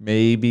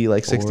 maybe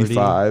like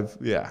 65.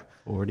 Yeah.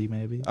 40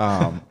 maybe.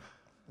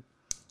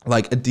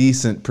 Like a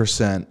decent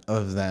percent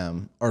of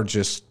them are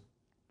just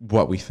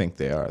what we think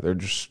they are. They're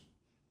just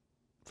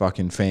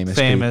fucking famous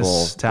famous,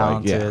 people,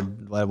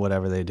 talented,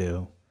 whatever they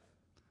do.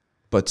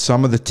 But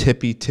some of the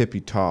tippy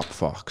top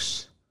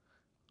fucks,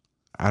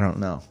 I don't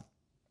know.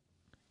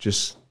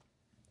 Just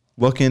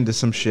look into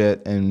some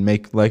shit and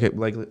make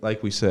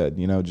like we said,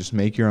 just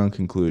make your own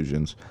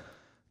conclusions,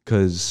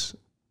 because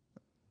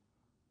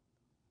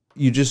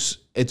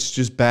it's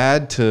just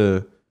bad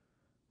to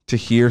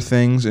hear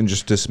things and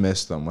just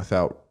dismiss them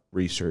without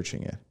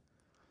researching it,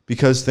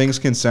 because things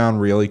can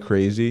sound really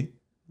crazy.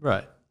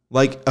 Right.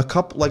 Like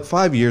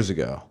 5 years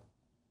ago.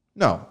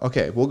 No,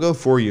 okay, we'll go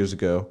 4 years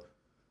ago.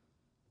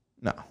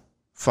 No,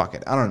 fuck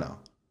it, I don't know.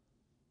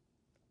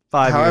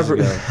 5 years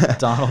ago,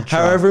 Donald Trump.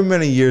 However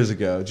many years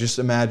ago, just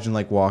imagine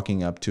like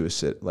walking up to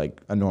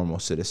a normal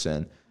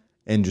citizen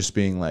and just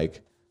being like,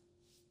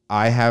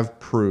 I have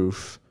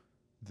proof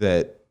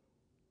that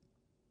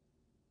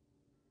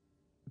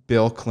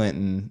Bill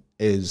Clinton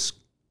is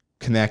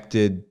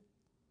connected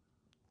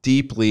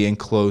deeply and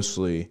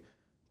closely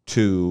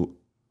to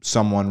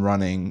someone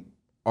running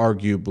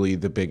arguably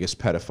the biggest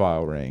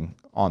pedophile ring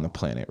on the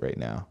planet right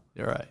now.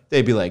 You're right.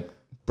 They'd be like,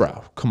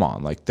 bro, come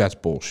on, like that's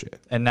bullshit.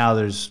 And now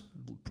there's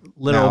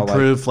literal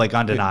proof, like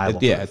undeniable.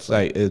 Yeah,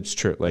 it's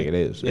true. Like it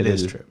is. It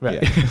is true.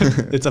 Right. Yeah.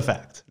 It's a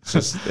fact.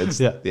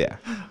 Yeah.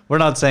 We're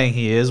not saying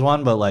he is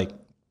one, but like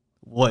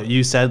what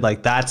you said,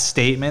 like that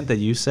statement that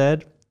you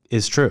said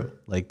is true.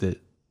 Like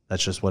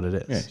that's just what it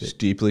is. Yeah, it's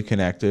deeply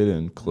connected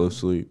and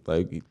closely,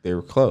 like they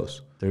were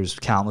close. There's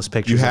countless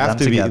pictures You of have them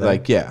to be together.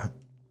 like, yeah.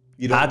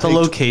 You don't at the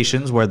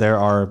locations where there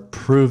are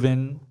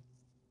proven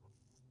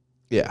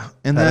and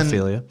then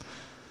pedophilia.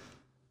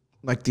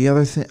 like the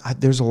other thing,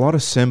 there's a lot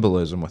of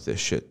symbolism with this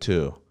shit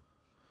too.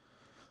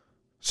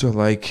 So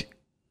like,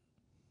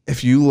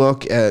 if you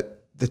look at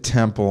the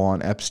temple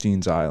on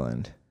Epstein's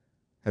Island,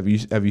 have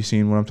you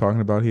seen what I'm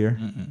talking about here?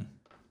 Mm-mm.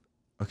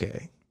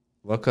 Okay,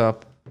 look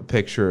up a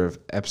picture of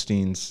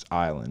Epstein's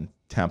Island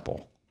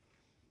temple,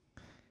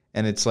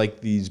 and it's like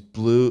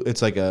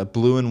it's like a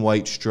blue and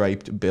white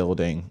striped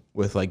building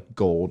with like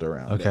gold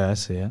around it. Okay, I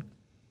see it.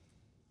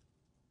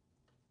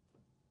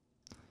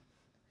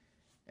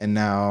 And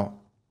now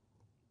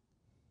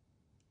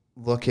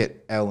look at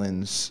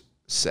Ellen's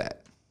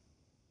set.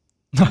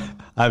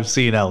 I've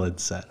seen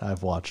Ellen's set.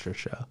 I've watched her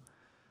show.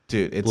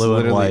 Dude, it's Blue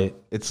and literally white.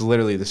 It's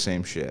literally the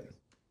same shit.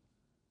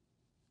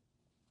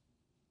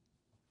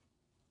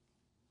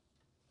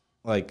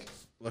 Like,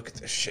 look at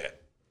this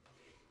shit.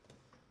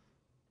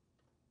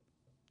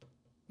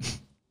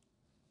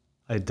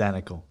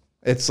 Identical.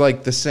 It's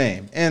like the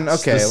same. And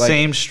It's okay, the like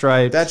same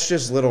stripe. that's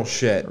just little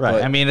shit. Right.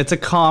 but- I mean, it's a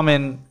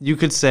common, you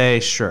could say,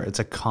 sure, it's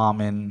a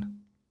common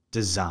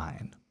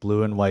design.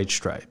 Blue and white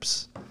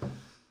stripes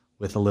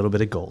with a little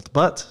bit of gold.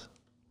 But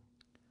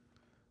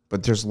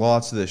there's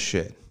lots of this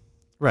shit.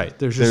 right,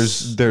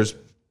 There's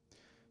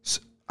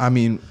I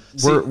mean,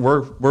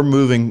 we're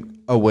moving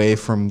away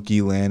from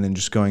Ghislaine and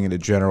just going into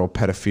general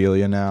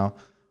pedophilia now.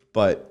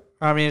 But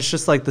I mean, it's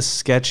just like the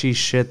sketchy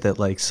shit that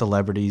like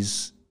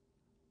celebrities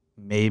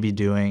may be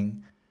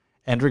doing.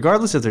 And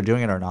regardless if they're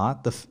doing it or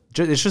not,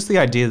 it's just the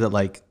idea that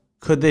like,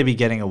 could they be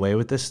getting away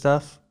with this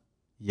stuff?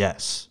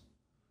 Yes.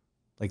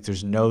 Like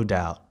there's no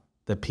doubt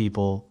that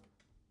people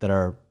that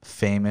are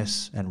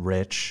famous and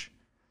rich,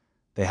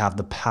 they have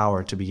the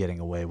power to be getting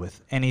away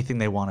with anything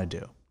they want to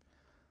do.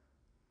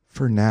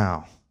 for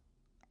now,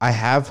 I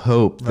have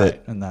hope that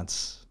Right. And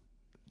that's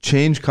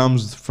change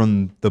comes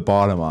from the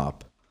bottom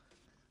up,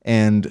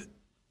 and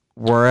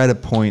we're at a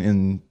point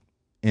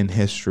in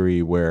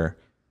history where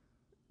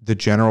the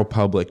general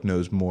public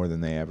knows more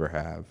than they ever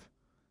have,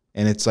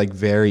 and it's like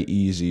very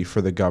easy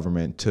for the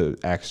government to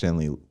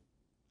accidentally,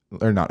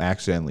 or not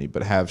accidentally,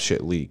 but have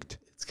shit leaked.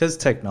 it's because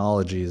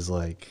technology is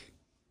like,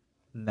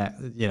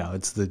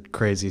 it's the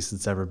craziest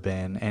it's ever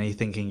been.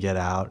 Anything can get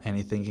out.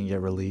 Anything can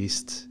get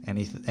released.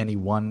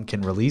 Anyone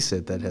can release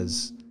it that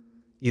has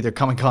either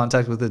come in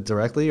contact with it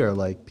directly or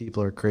like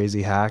people are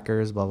crazy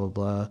hackers, blah, blah,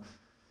 blah.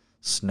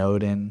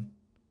 Snowden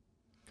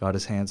got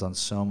his hands on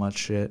so much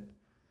shit.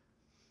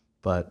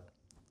 But,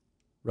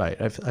 right,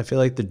 I feel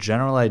like the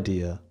general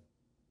idea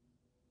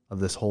of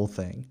this whole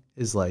thing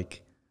is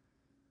like,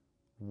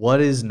 what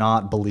is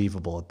not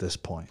believable at this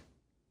point?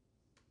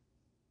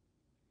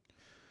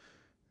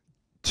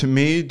 To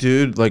me,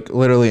 dude, like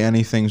literally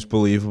anything's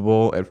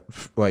believable.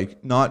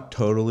 Like not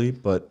totally,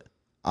 but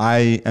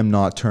I am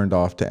not turned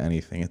off to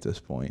anything at this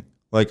point.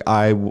 Like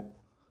I'll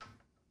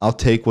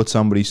take what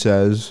somebody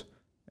says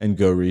and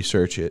go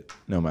research it,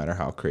 no matter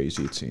how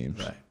crazy it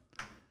seems. Right.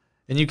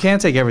 And you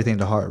can't take everything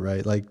to heart,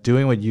 right? Like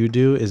doing what you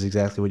do is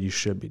exactly what you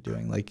should be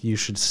doing. Like you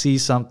should see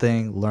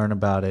something, learn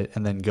about it,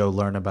 and then go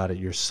learn about it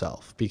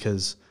yourself.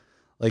 Because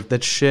like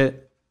that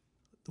shit,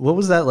 what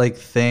was that like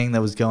thing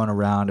that was going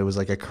around? It was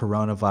like a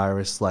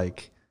coronavirus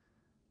like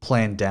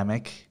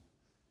pandemic.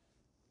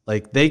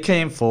 Like they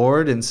came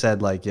forward and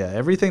said like, yeah,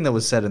 everything that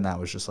was said in that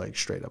was just like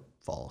straight up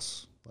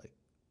false.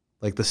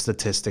 Like the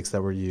statistics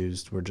that were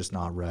used were just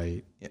not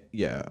right.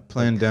 Yeah,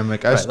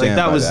 pandemic. I Right, stand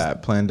that by was-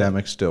 that.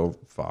 Pandemic's still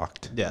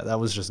fucked. Yeah, that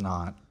was just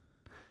not.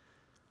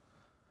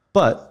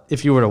 But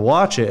if you were to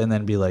watch it and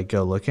then be like,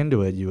 go look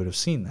into it, you would have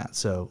seen that.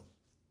 So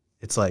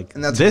It's like,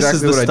 And that's this exactly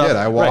is the what stuff, I did.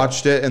 I right.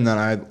 watched it, and then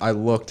I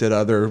looked at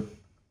other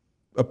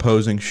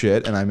opposing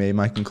shit, and I made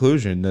my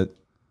conclusion that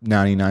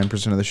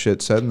 99% of the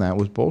shit said in that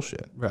was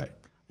bullshit. Right.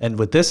 And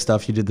with this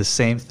stuff, you did the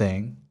same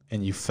thing,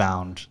 and you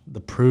found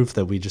the proof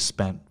that we just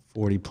spent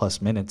 40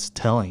 plus minutes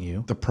telling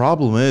you. The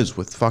problem is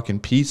with fucking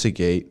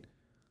Pizzagate,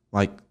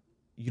 like,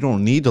 you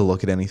don't need to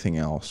look at anything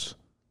else.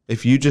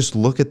 If you just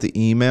look at the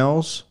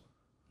emails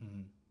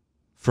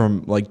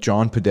from like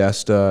John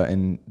Podesta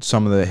and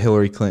some of the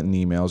Hillary Clinton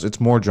emails, it's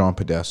more John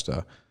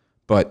Podesta,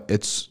 but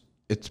it's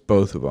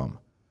both of them.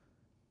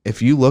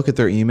 If you look at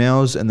their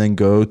emails and then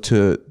go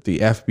to the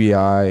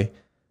FBI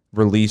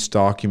release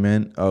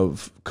document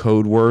of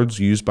code words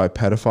used by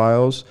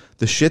pedophiles,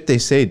 the shit they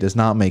say does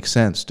not make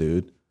sense,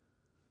 dude.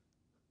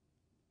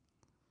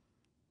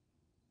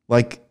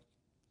 Like,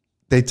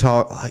 they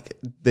talk like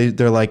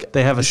they're like,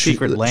 They have a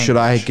secret language. Should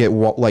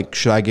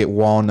I get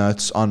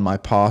walnuts on my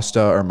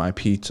pasta or my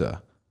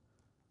pizza?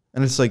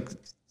 And it's like,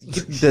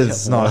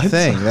 that's not a what?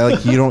 thing. They're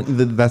like, you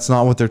don't. That's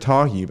not what they're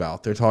talking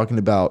about. They're talking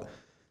about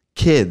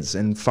kids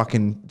and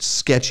fucking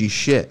sketchy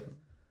shit.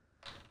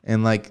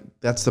 And like,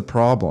 that's the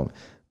problem.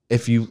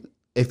 If you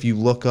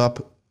look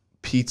up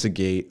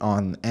Pizzagate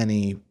on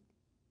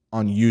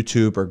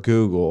YouTube or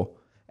Google,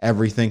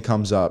 everything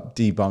comes up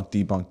debunked,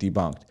 debunked,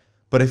 debunked.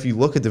 But if you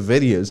look at the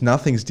videos,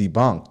 nothing's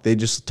debunked. They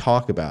just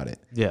talk about it.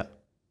 Yeah.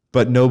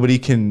 But nobody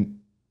can,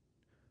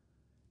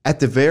 at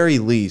the very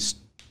least,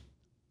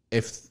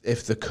 if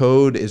the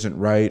code isn't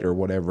right or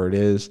whatever it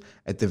is,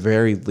 at the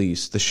very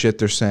least, the shit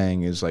they're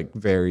saying is like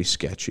very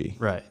sketchy.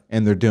 Right.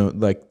 And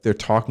they're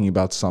talking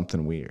about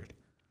something weird.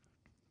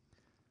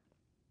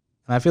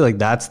 And I feel like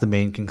that's the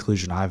main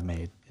conclusion I've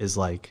made is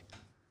like,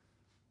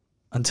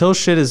 until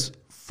shit is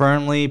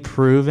firmly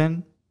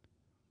proven,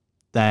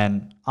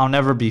 then I'll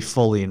never be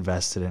fully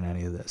invested in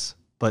any of this.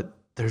 But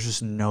there's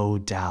just no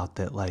doubt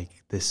that like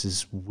this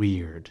is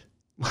weird.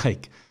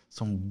 Like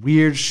some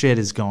weird shit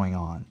is going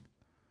on.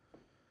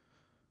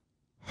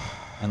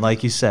 And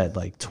like you said,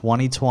 like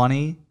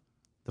 2020,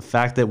 the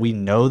fact that we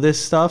know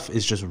this stuff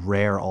is just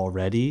rare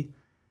already.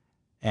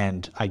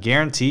 And I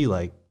guarantee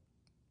like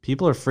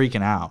people are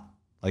freaking out.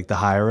 Like the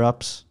higher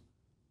ups.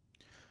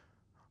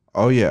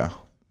 Oh, yeah.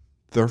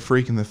 They're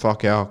freaking the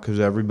fuck out because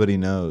everybody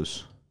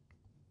knows.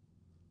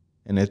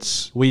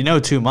 And we know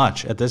too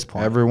much at this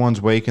point.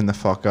 Everyone's waking the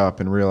fuck up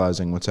and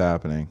realizing what's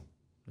happening.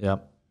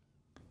 Yep.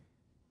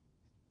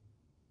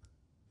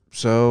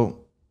 So,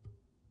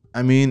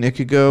 I mean, it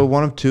could go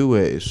one of two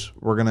ways.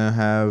 We're going to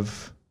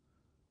have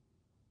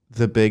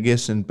the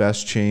biggest and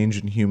best change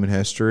in human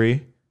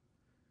history,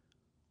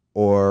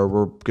 or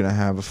we're going to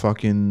have a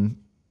fucking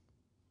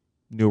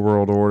New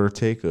World Order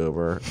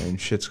takeover, and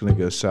shit's going to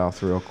go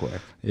south real quick.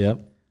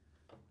 Yep.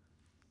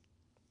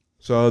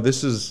 So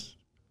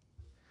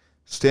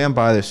stand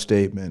by this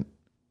statement.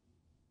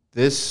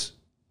 This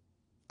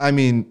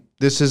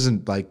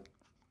isn't like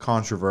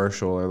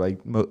controversial or like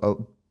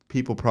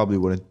people probably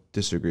wouldn't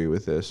disagree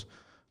with this,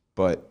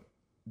 but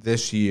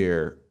this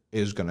year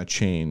is going to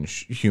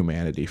change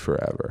humanity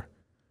forever.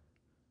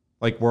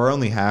 Like, we're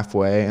only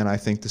halfway, and I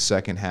think the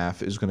second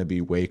half is going to be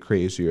way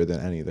crazier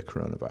than any of the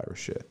coronavirus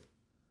shit.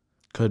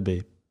 Could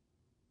be.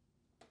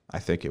 I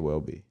think it will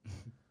be.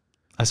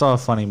 I saw a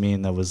funny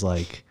meme that was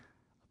like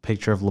a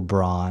picture of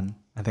LeBron.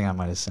 I think I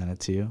might have sent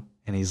it to you.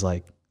 And he's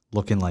like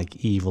looking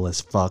like evil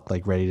as fuck,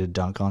 like ready to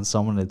dunk on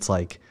someone. It's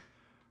like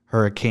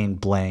Hurricane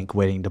blank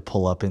waiting to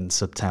pull up in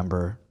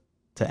September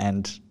to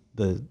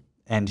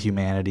end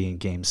humanity in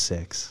Game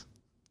 6.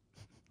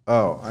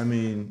 Oh, I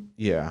mean,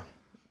 yeah.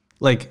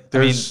 Like,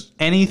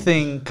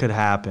 anything could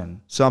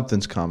happen.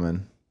 Something's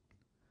coming.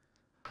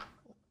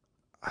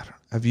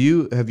 Have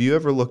you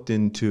ever looked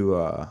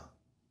into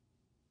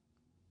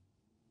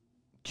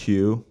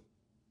Q?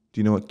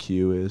 Do you know what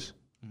Q is?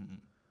 Mm-mm.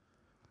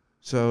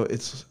 So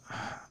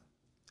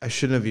I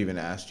shouldn't have even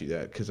asked you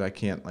that because I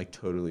can't like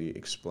totally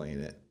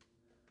explain it.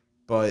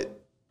 But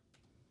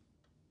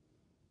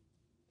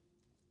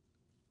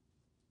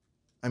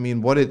I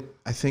mean,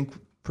 I think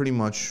pretty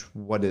much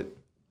what it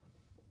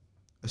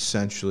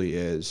essentially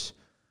is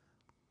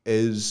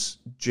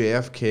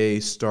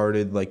JFK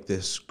started like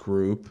this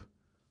group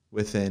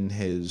within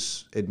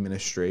his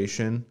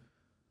administration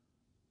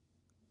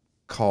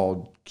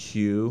called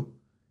Q,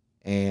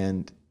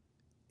 and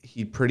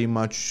he pretty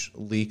much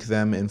leaked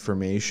them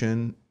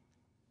information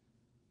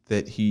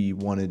that he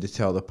wanted to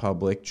tell the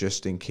public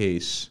just in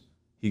case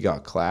he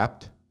got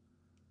clapped.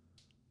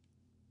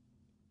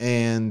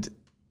 And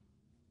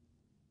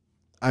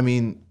I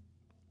mean,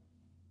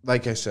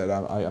 like I said,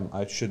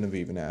 I shouldn't have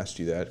even asked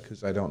you that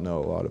because I don't know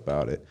a lot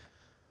about it.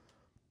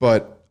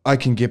 But I'll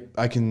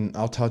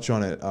touch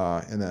on it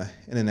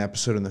in an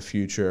episode in the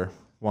future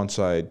once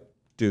I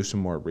do some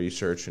more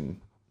research and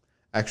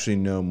actually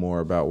know more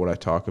about what I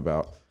talk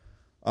about,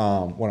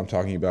 what I'm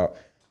talking about.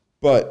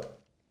 But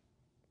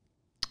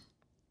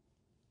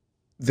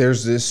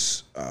there's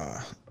this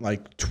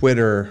like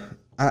Twitter.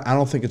 I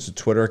don't think it's a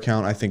Twitter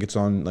account. I think it's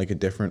on like a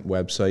different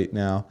website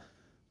now.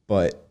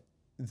 But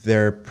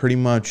they're pretty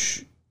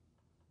much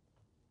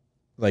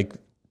like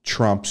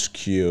Trump's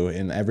queue,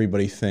 and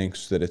everybody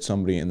thinks that it's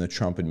somebody in the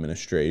Trump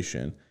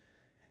administration.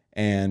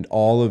 And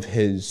all of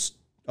his,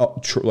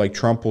 like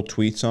Trump will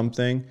tweet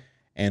something,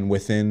 and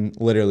within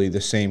literally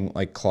the same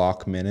like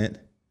clock minute,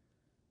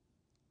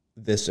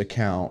 this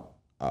account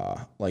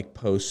like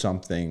posts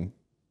something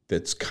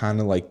that's kind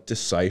of like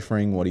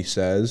deciphering what he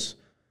says,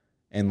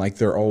 and like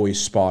they're always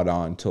spot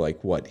on to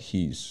like what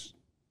he's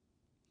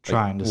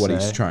trying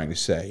to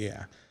say.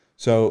 Yeah.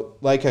 So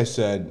like I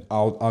said,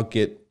 I'll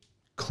get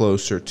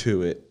closer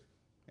to it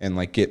and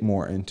like get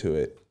more into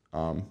it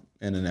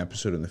in an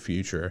episode in the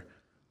future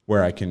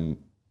where I can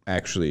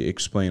actually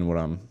explain what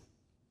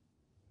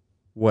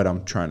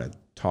I'm trying to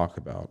talk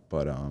about.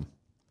 But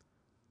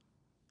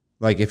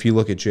like if you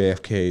look at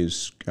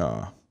JFK's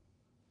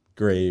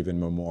grave and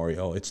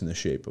memorial, it's in the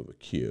shape of a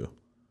Q.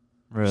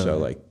 Really? So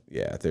like,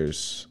 yeah,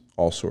 there's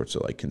all sorts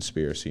of like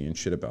conspiracy and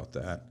shit about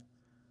that.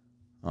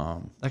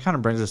 That kind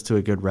of brings us to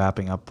a good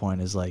wrapping up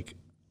point is like,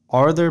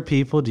 are there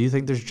people, do you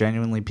think there's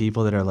genuinely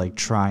people that are like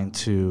trying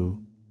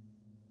to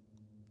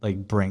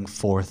like bring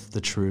forth the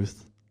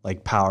truth?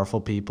 Like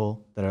powerful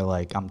people that are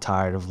like, I'm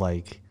tired of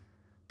like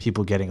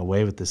people getting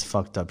away with this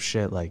fucked up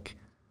shit. Like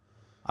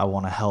I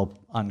want to help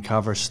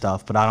uncover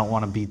stuff, but I don't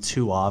want to be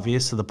too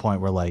obvious to the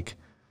point where like,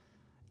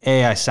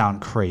 A, I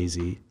sound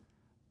crazy.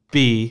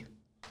 B,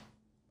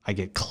 I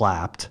get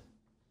clapped.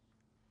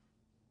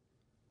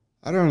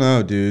 I don't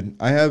know, dude.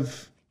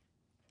 There's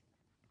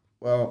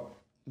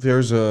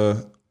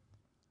a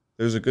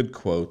good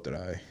quote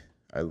that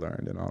I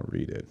learned, and I'll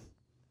read it.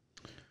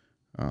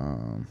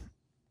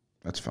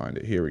 Let's find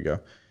it. Here we go.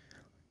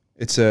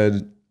 It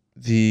said,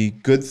 "The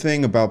good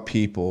thing about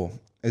people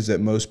is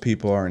that most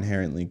people are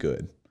inherently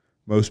good.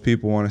 Most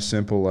people want a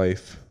simple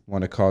life,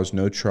 want to cause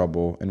no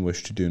trouble, and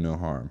wish to do no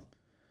harm.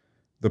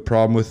 The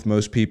problem with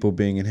most people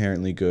being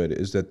inherently good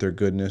is that their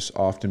goodness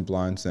often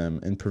blinds them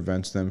and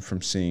prevents them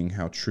from seeing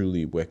how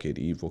truly wicked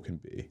evil can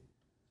be."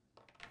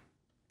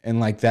 And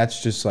like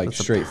that's just like That's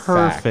straight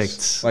perfect.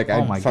 facts. Like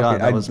Oh my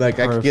God, that was I could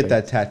get perfect.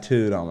 that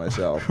tattooed on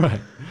myself. Right.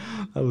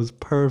 That was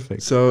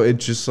perfect. So it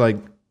just like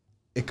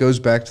it goes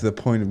back to the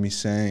point of me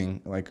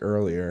saying like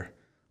earlier,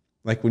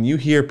 like when you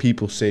hear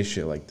people say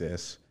shit like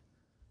this,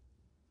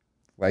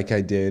 like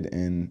I did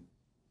in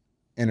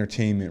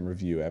entertainment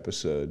review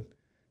episode,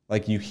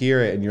 like you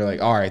hear it and you're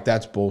like, all right,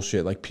 that's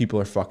bullshit. Like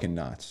people are fucking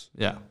nuts.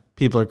 Yeah.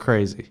 People are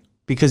crazy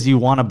because you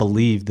want to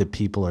believe that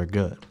people are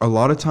good. A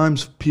lot of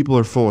times people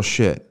are full of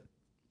shit,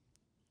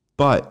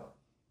 but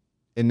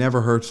it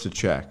never hurts to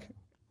check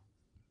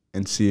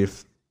and see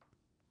if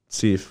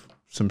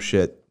some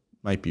shit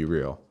might be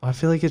real. I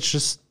feel like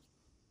it's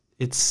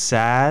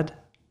sad.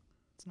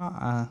 It's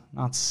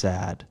not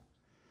sad.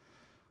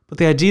 But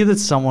the idea that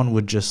someone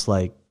would just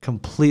like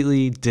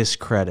completely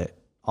discredit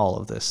all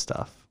of this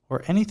stuff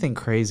or anything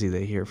crazy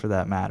they hear for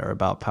that matter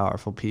about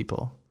powerful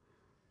people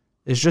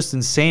is just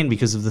insane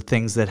because of the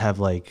things that have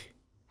like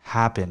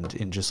happened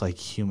in just like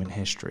human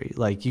history.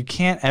 Like you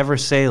can't ever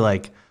say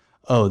like,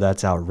 oh,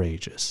 that's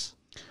outrageous.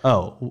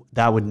 Oh,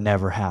 that would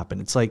never happen.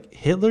 It's like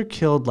Hitler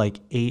killed like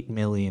 8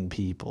 million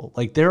people.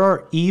 Like there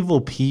are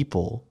evil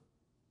people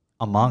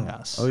among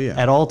us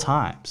at all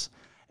times.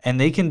 And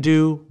they can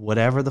do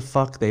whatever the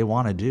fuck they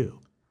want to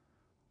do.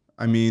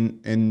 I mean,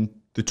 in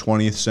the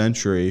 20th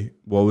century,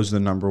 what was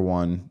the number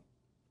one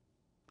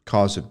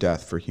cause of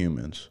death for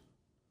humans?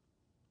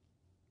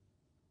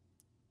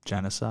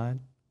 Genocide?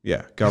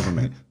 Yeah,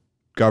 government.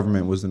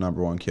 Government was the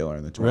number one killer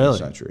in the 20th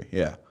century.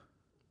 Yeah.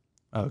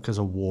 Oh, because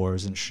of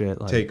wars and shit.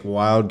 Like, Take a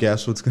wild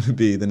guess what's going to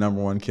be the number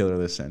one killer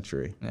this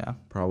century. Yeah.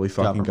 Probably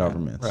fucking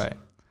governments. Right.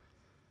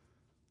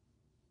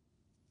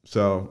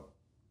 So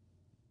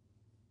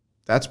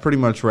that's pretty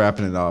much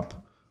wrapping it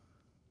up.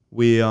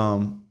 We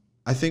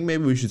I think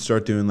maybe we should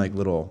start doing like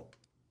little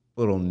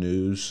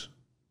news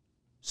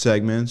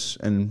segments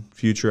in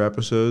future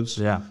episodes.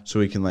 Yeah. So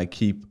we can like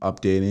keep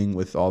updating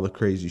with all the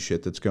crazy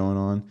shit that's going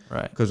on.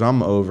 Right. Because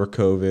I'm over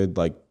COVID.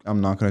 Like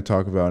I'm not going to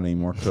talk about any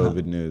more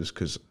COVID news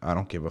because I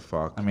don't give a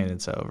fuck. I mean,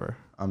 it's over.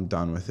 I'm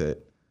done with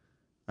it.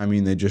 I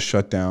mean, they just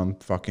shut down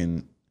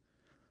fucking.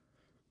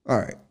 All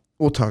right.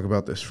 We'll talk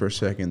about this for a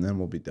second, then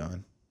we'll be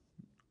done.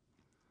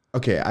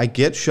 Okay, I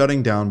get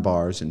shutting down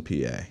bars in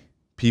PA.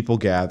 People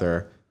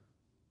gather.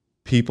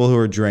 People who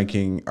are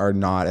drinking are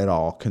not at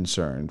all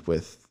concerned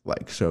with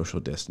like social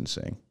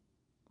distancing.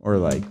 Or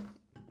like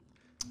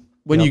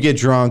when you get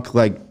drunk,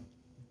 like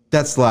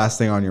that's the last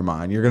thing on your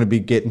mind. You're going to be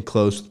getting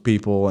close to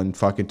people and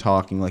fucking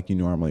talking like you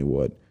normally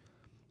would.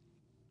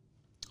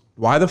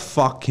 Why the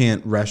fuck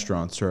can't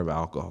restaurants serve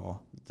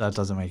alcohol? That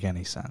doesn't make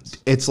any sense.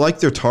 It's like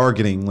they're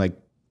targeting like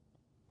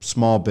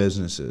small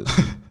businesses.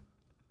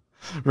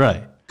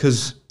 Right.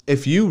 Because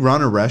if you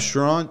run a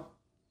restaurant,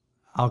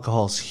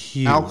 alcohol's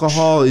huge.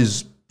 alcohol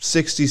is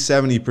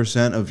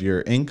 60-70% of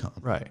your income.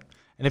 Right.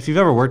 And if you've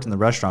ever worked in the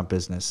restaurant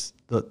business,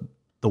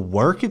 the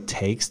work it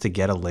takes to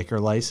get a liquor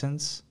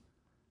license,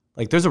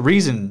 like there's a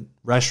reason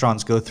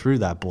restaurants go through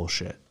that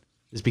bullshit.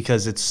 Is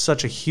because it's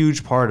such a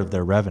huge part of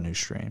their revenue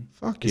stream.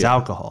 Fuck is yeah.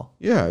 alcohol.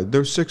 Yeah,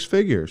 they're 6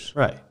 figures.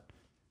 Right.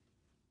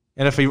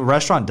 And if a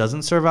restaurant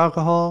doesn't serve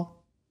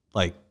alcohol,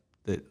 like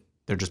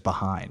they're just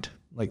behind.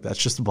 Like, that's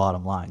just the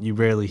bottom line. You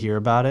rarely hear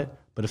about it,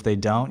 but if they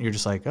don't, you're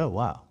just like, oh,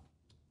 wow,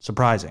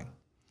 surprising.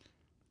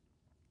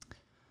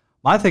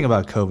 My thing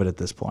about COVID at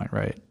this point,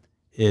 right,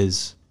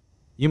 is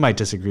you might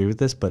disagree with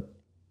this, but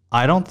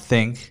I don't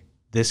think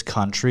this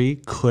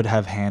country could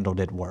have handled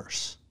it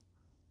worse.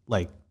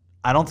 Like,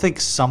 I don't think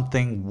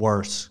something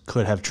worse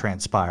could have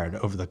transpired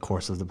over the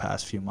course of the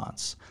past few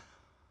months.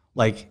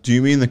 Like, do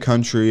you mean the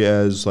country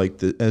as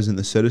as in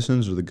the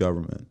citizens or the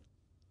government?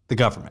 The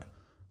government.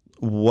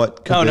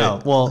 What?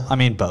 No. Well, I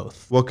mean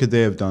both. What could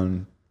they have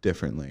done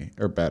differently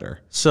or better?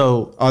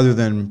 So, other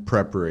than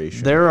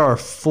preparation, there are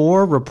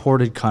 4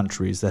 reported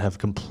countries that have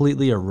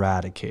completely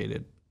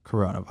eradicated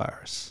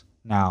coronavirus.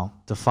 Now,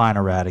 define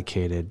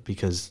eradicated,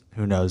 because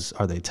who knows?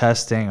 Are they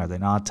testing? Are they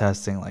not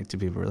testing? Like, do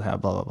people really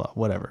have blah, blah, blah,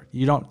 whatever.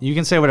 You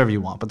can say whatever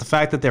you want, but the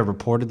fact that they're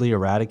reportedly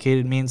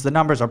eradicated means the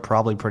numbers are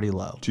probably pretty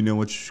low. Do you know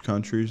which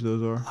countries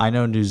those are? I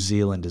know New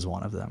Zealand is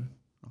one of them.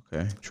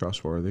 Okay,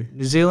 trustworthy.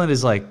 New Zealand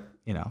is like,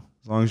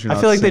 as long as you're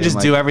I feel like they just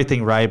do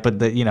everything right, but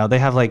they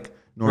have like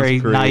North very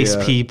Korea.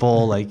 nice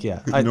people. Like, yeah.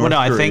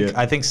 Korea.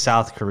 I think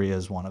South Korea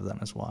is one of them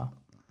as well.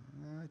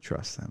 I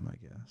trust them, I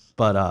guess.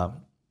 But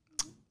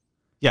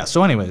yeah,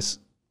 so anyways,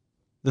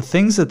 the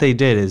things that they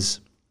did is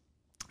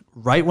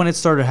right when it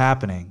started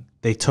happening,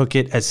 they took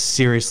it as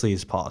seriously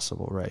as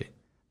possible, right?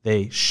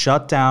 They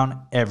shut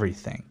down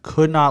everything,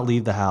 could not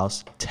leave the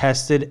house,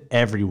 tested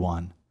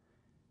everyone,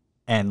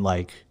 and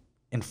like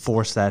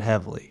enforced that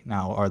heavily.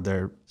 Now, are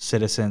there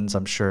citizens,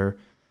 I'm sure,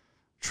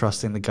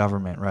 trusting the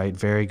government, right?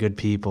 Very good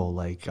people.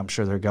 Like, I'm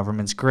sure their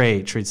government's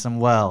great, treats them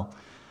well.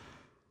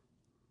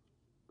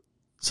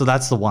 So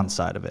that's the one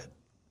side of it.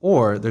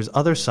 Or there's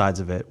other sides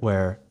of it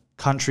where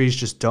countries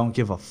just don't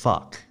give a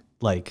fuck.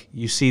 Like,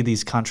 you see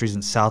these countries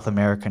in South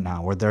America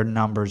now where their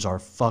numbers are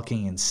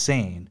fucking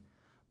insane,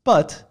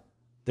 but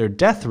their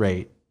death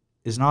rate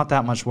is not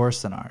that much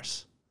worse than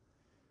ours.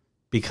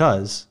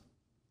 Because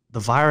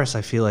the virus,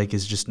 I feel like,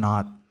 is just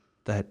not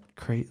that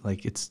crazy.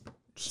 Like, it's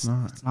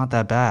not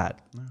that bad.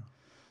 No.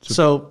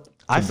 So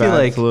I feel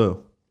like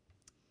flu.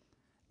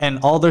 And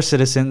all their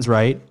citizens,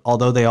 right,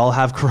 although they all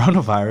have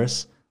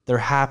coronavirus, they're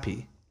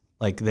happy.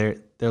 Like, they're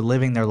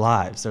living their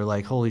lives. They're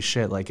like, holy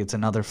shit, like, it's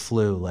another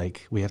flu.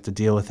 Like, we have to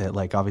deal with it.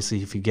 Like,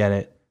 obviously, if you get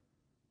it,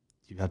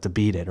 you have to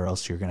beat it or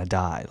else you're going to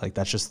die. Like,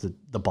 that's just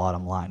the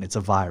bottom line. It's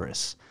a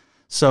virus.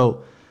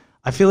 So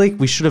I feel like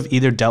we should have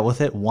either dealt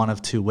with it one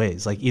of two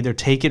ways. Like, either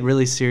take it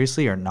really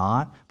seriously or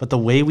not. But the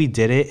way we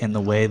did it and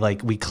the way,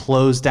 like, we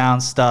closed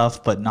down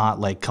stuff but not,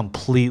 like,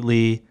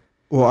 completely.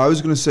 Well, I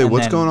was going to say,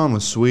 what's going on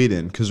with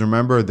Sweden? Because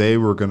remember, they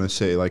were going to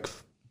say, like,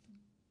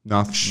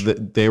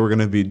 they were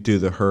going to do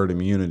the herd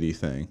immunity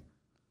thing.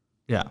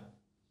 Yeah.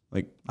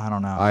 Like, I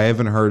don't know. I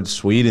haven't heard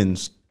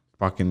Sweden's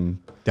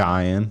fucking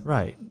dying.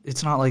 Right.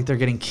 It's not like they're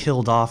getting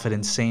killed off at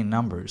insane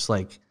numbers.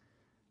 Like,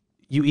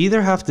 you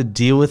either have to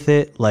deal with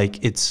it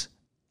like it's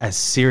as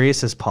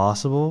serious as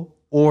possible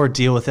or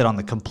deal with it on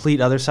the complete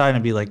other side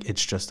and be like,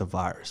 it's just a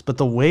virus. But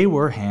the way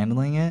we're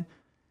handling it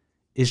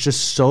is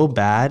just so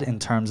bad in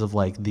terms of,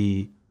 like,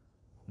 the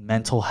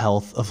mental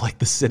health of, like,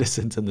 the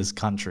citizens in this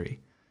country.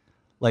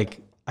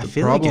 Like, I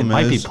feel like it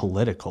might be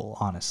political,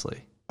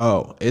 honestly.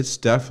 Oh, it's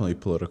definitely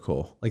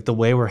political. Like, the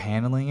way we're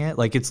handling it,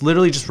 like, it's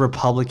literally just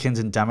Republicans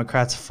and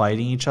Democrats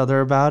fighting each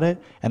other about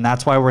it, and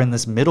that's why we're in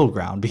this middle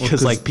ground,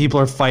 because like, people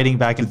are fighting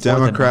back and forth.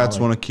 The Democrats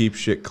want to keep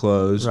shit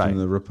closed, right, and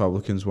the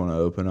Republicans want to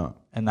open up.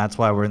 And that's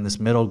why we're in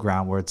this middle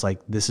ground where it's like,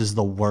 this is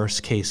the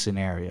worst case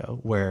scenario,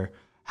 where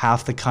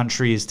half the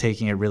country is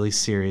taking it really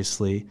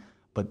seriously,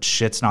 but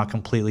shit's not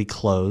completely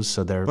closed,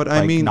 so they're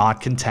not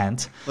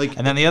content. Like,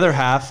 and then the other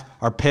half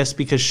are pissed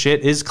because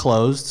shit is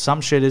closed. Some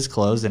shit is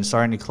closed and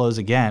starting to close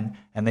again,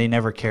 and they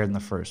never cared in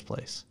the first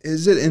place.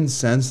 Is it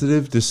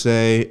insensitive to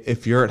say,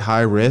 if you're at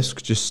high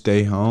risk, just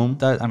stay home?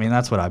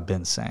 That's what I've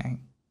been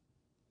saying.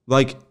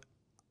 Like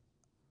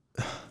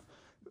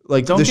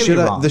don't the get shit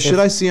me wrong. The shit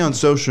I see on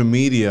social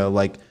media,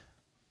 like,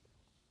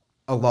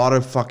 a lot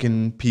of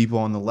fucking people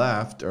on the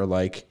left are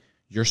like,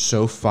 you're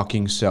so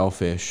fucking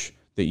selfish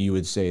that you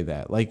would say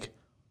that. Like,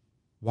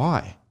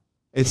 why?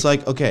 It's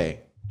like,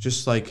 okay,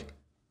 just like,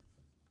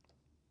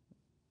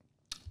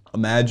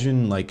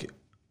 imagine like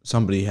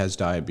somebody has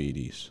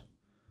diabetes.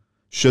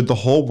 Should the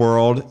whole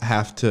world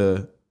have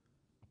to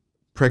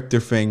prick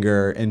their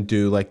finger and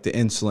do like the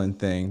insulin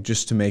thing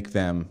just to make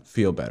them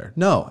feel better?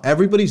 No,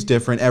 everybody's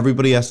different.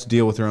 Everybody has to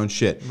deal with their own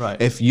shit. Right.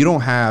 If you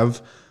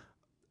have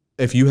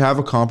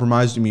a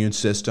compromised immune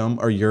system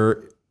or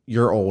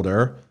you're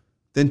older,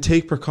 then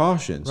take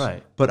precautions.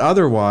 Right. But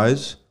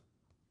otherwise,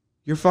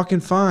 you're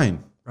fucking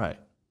fine. Right.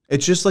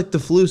 It's just like the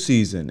flu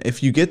season.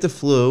 If you get the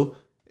flu,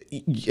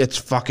 it's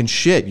fucking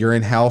shit. You're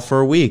in hell for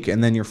a week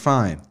and then you're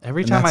fine.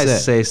 Every time I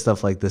say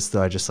stuff like this,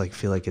 though, I just like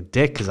feel like a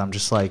dick because I'm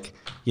just like,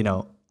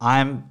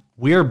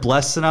 we're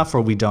blessed enough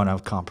where we don't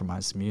have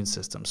compromised immune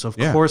system. So of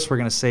course we're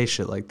going to say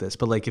shit like this.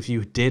 But like, if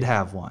you did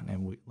have one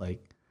and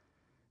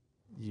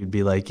you'd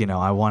be like,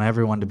 I want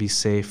everyone to be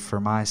safe for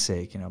my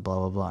sake, blah,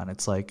 blah, blah. And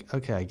it's like,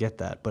 okay, I get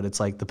that. But it's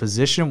like the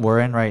position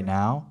we're in right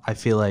now, I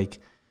feel like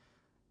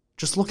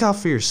just look out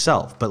for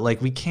yourself. But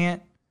like, we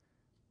can't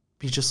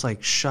be just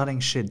like shutting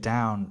shit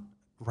down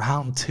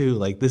round 2.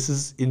 Like, this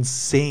is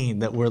insane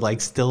that we're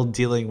like still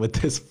dealing with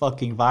this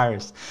fucking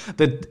virus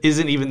that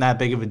isn't even that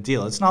big of a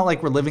deal. It's not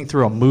like we're living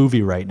through a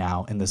movie right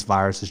now and this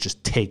virus is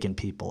just taking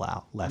people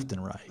out left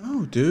and right.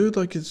 No, dude,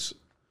 like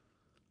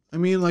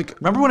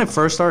Remember when it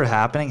first started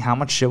happening, how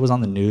much shit was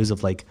on the news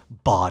of like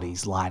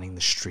bodies lining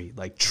the street,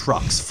 like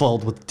trucks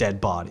filled with dead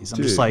bodies.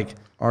 I'm just like,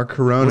 our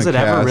corona was it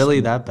ever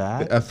really that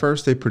bad? At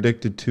first they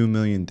predicted 2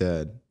 million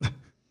dead.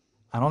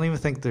 I don't even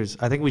think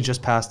I think we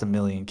just passed 1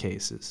 million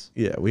cases.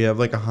 Yeah, we have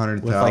like With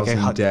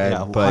 100,000 dead.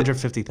 Yeah,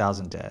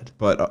 150,000 dead.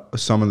 But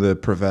some of the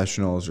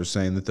professionals are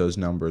saying that those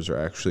numbers are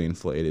actually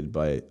inflated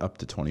by up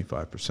to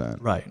 25%.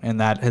 Right,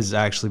 and that has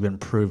actually been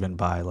proven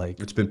by like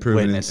It's been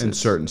proven in witnesses.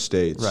 certain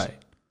states. Right,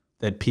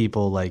 that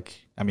people like,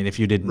 I mean, if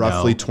you didn't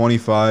Roughly know,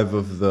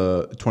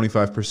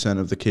 25%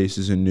 of the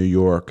cases in New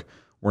York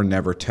were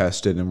never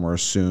tested and were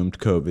assumed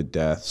COVID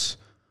deaths.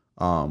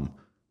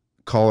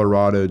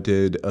 Colorado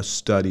did a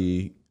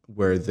study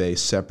where they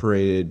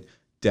separated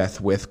death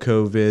with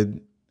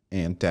COVID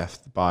and death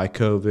by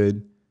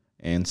COVID,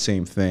 and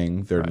same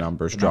thing, their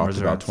numbers dropped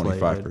about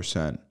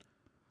 25%.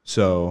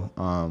 So,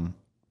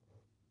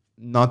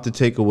 not to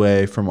take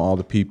away from all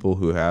the people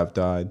who have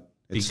died.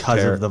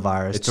 because of the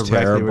virus, it's directly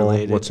terrible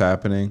related. what's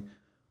happening,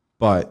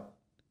 but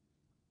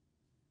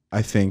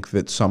I think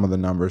that some of the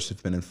numbers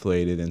have been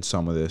inflated and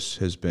some of this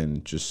has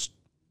been just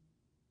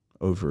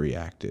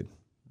overreacted.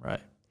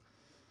 Right.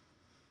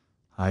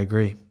 I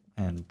agree.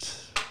 And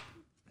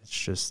it's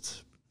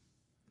just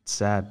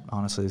sad.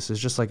 Honestly, this is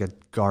just like a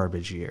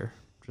garbage year.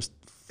 Just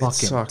fucking It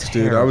sucks,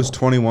 terrible. dude. I was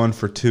 21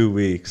 for 2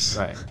 weeks.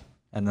 Right.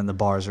 And then the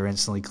bars are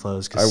instantly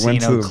closed. I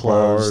went to the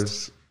closed.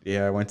 bars.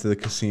 Yeah, I went to the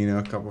casino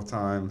a couple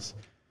times,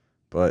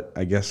 but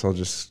I guess I'll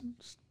just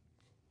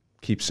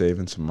keep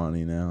saving some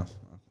money now.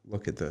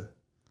 Look at the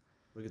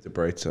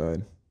bright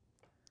side.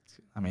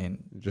 I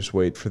mean, Just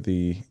wait for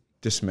the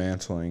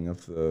dismantling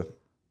of the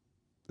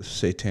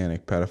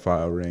satanic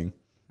pedophile ring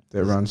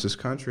that runs this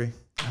country.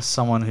 as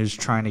someone who's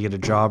trying to get a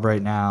job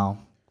right now,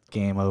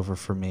 game over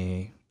for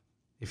me.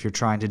 If you're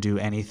trying to do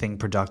anything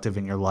productive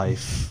in your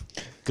life,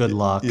 good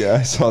luck. Yeah,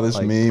 I saw this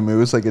Like- meme. It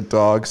was like a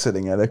dog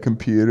sitting at a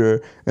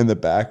computer, and the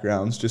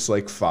background's just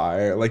like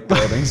fire, like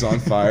buildings on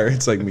fire.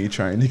 It's like me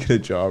trying to get a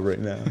job right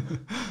now.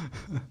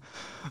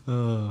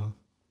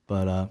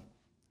 But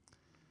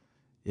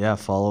yeah,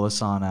 follow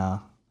us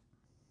on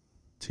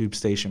Tube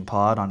Station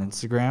Pod on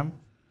Instagram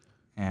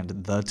and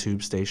The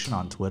Tube Station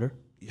on Twitter.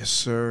 Yes,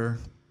 sir.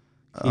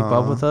 Keep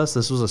up with us.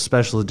 This was a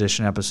special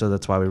edition episode.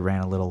 That's why we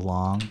ran a little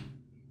long.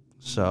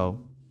 So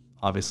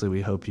obviously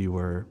we hope you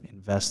were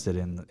invested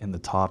in the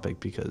topic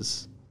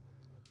because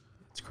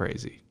it's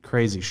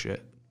crazy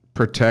shit.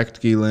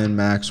 Protect Ghislaine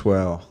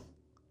Maxwell.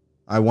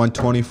 I want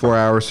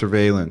 24-hour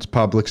surveillance,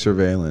 public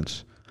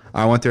surveillance.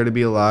 I want there to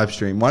be a live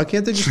stream. Why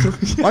can't they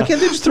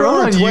just throw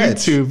her on Twitch?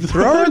 YouTube.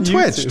 Throw her on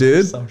Twitch, YouTube,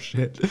 dude. Some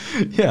shit.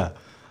 Yeah.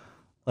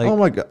 Like, Oh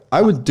my god,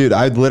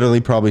 I'd literally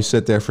probably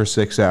sit there for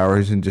 6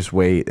 hours and just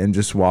wait and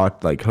just watch,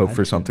 like hope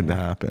for something to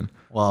happen.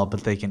 well,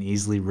 but they can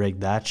easily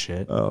rig that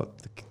shit. Oh,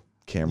 the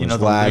camera's You know,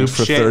 the lagged loop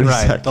for shit, 30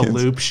 right? seconds. The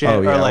loop shit,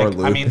 Oh, yeah, or like, or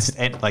loop. I mean,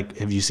 like,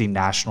 have you seen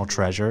National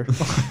Treasure?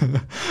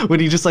 When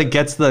he just like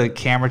gets the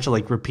camera to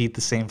like repeat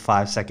the same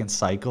 5-second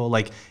cycle.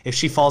 Like, if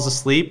she falls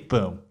asleep,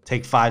 boom,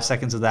 take 5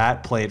 seconds of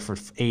that, play it for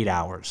 8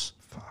 hours.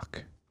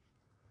 Fuck.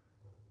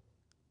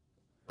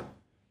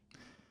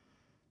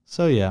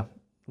 So yeah,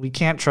 we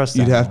can't trust.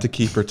 You'd have anyone. to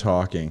keep her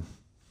talking.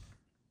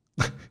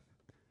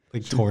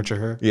 like torture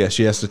her, Yeah,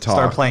 she has to talk.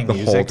 start playing the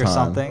whole music or time.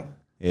 something.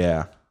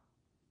 Yeah.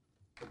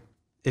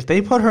 If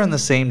they put her in the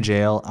same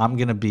jail, I'm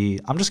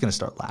just gonna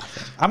start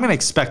laughing. I'm gonna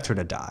expect her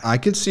to die. I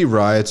could see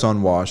riots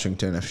on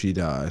Washington if she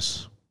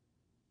dies.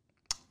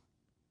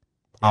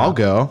 I'll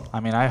go. I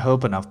mean, I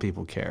hope enough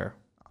people care.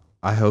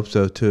 I hope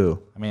so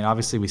too. I mean,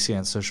 obviously we see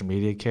on social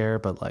media care,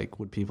 but like,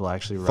 would people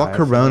actually riot Fuck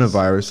for this?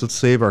 coronavirus. Let's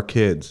save our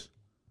kids.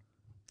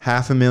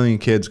 500,000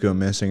 kids go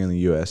missing in the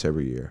U.S.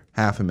 every year.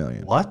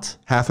 500,000. What?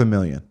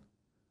 500,000.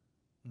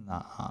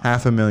 Nah.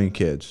 500,000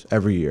 kids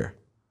every year.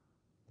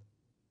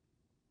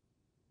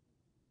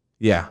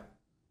 Yeah.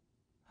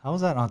 How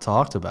is that not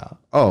talked about?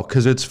 Oh,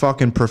 because it's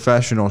fucking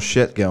professional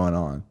shit going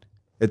on.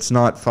 It's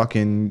not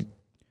fucking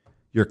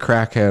your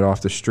crackhead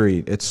off the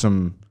street. It's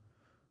some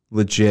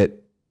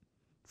legit,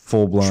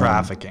 full-blown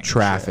Trafficking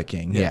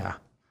Trafficking, shit. yeah.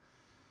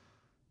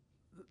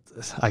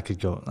 I could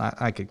go.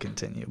 I could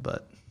continue,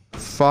 but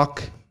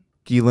Fuck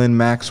Ghislaine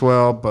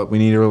Maxwell, but we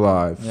need her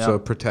alive. Yep. So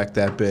protect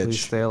that please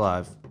bitch. stay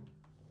alive.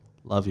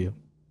 Love you.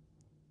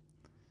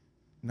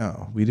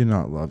 No, we do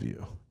not love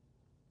you.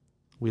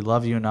 We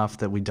love you enough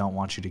that we don't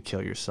want you to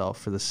kill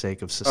yourself for the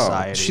sake of Oh,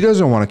 society. she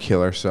doesn't want to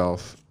kill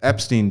herself.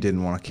 Epstein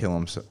didn't want to kill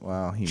himself.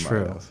 Well, he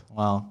True. might have.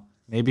 Well,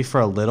 maybe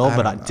for a little, I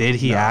but don't know. did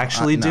he No,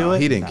 actually do no,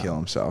 it? He didn't No. kill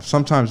himself.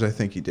 Sometimes I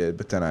think he did,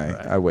 but then Right.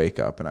 I wake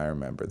up and I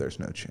remember there's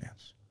no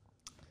chance.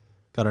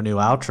 Got a new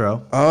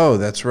outro. Oh,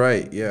 that's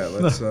right. Yeah,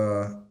 let's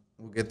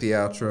we'll get the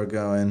outro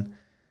going.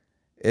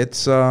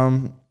 It's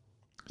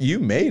You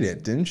made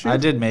it, didn't you? I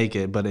did make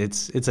it, but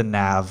it's a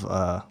Nav.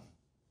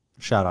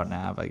 Shout out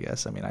Nav, I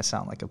guess. I mean, I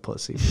sound like a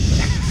pussy.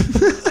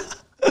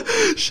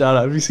 Shout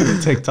out. Have you seen the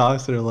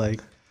TikToks that are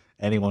like,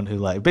 anyone who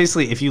like,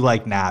 basically, if you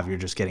like Nav, you're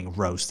just getting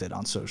roasted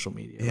on social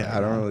media. Yeah, right I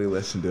don't now. really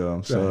listen to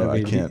him, so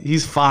Right, I can't.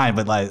 He's fine,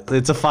 but like,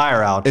 it's a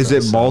fire outro. Is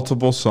it so-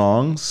 multiple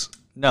songs?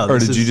 No, Or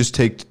this did you is- just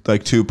take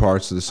like 2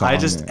 parts of the song? I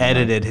just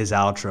edited his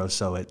outro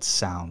so it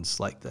sounds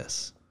like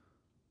this.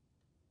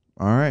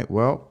 All right.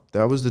 Well,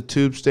 that was the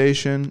Tube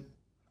Station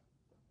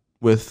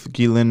with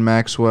Ghislaine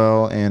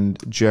Maxwell and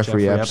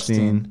Jeffrey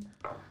Epstein,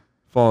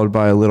 followed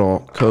by a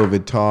little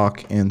COVID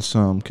talk and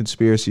some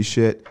conspiracy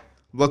shit.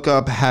 Look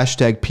up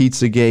hashtag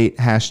Pizzagate,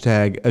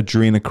 hashtag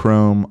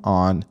Adrenochrome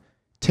on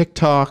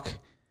TikTok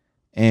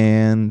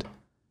and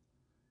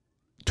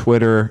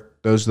Twitter.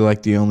 Those are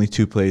like the only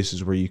 2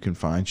 places where you can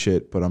find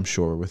shit, but I'm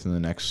sure within the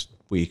next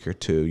week or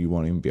 2, you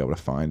won't even be able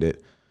to find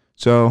it.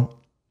 So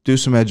do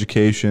some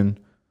education.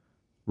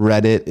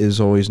 Reddit is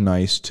always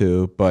nice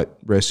too, but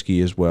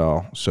risky as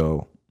well.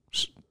 So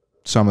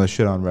some of the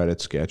shit on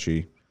Reddit's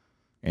sketchy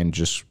and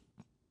just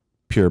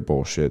pure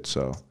bullshit.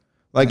 So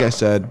like I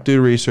said,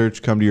 do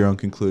research, come to your own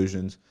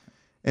conclusions,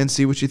 and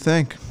see what you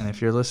think. And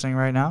if you're listening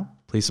right now,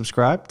 please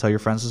subscribe. Tell your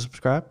friends to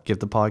subscribe. Give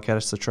the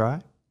podcast a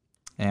try.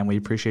 And we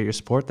appreciate your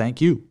support.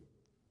 Thank you.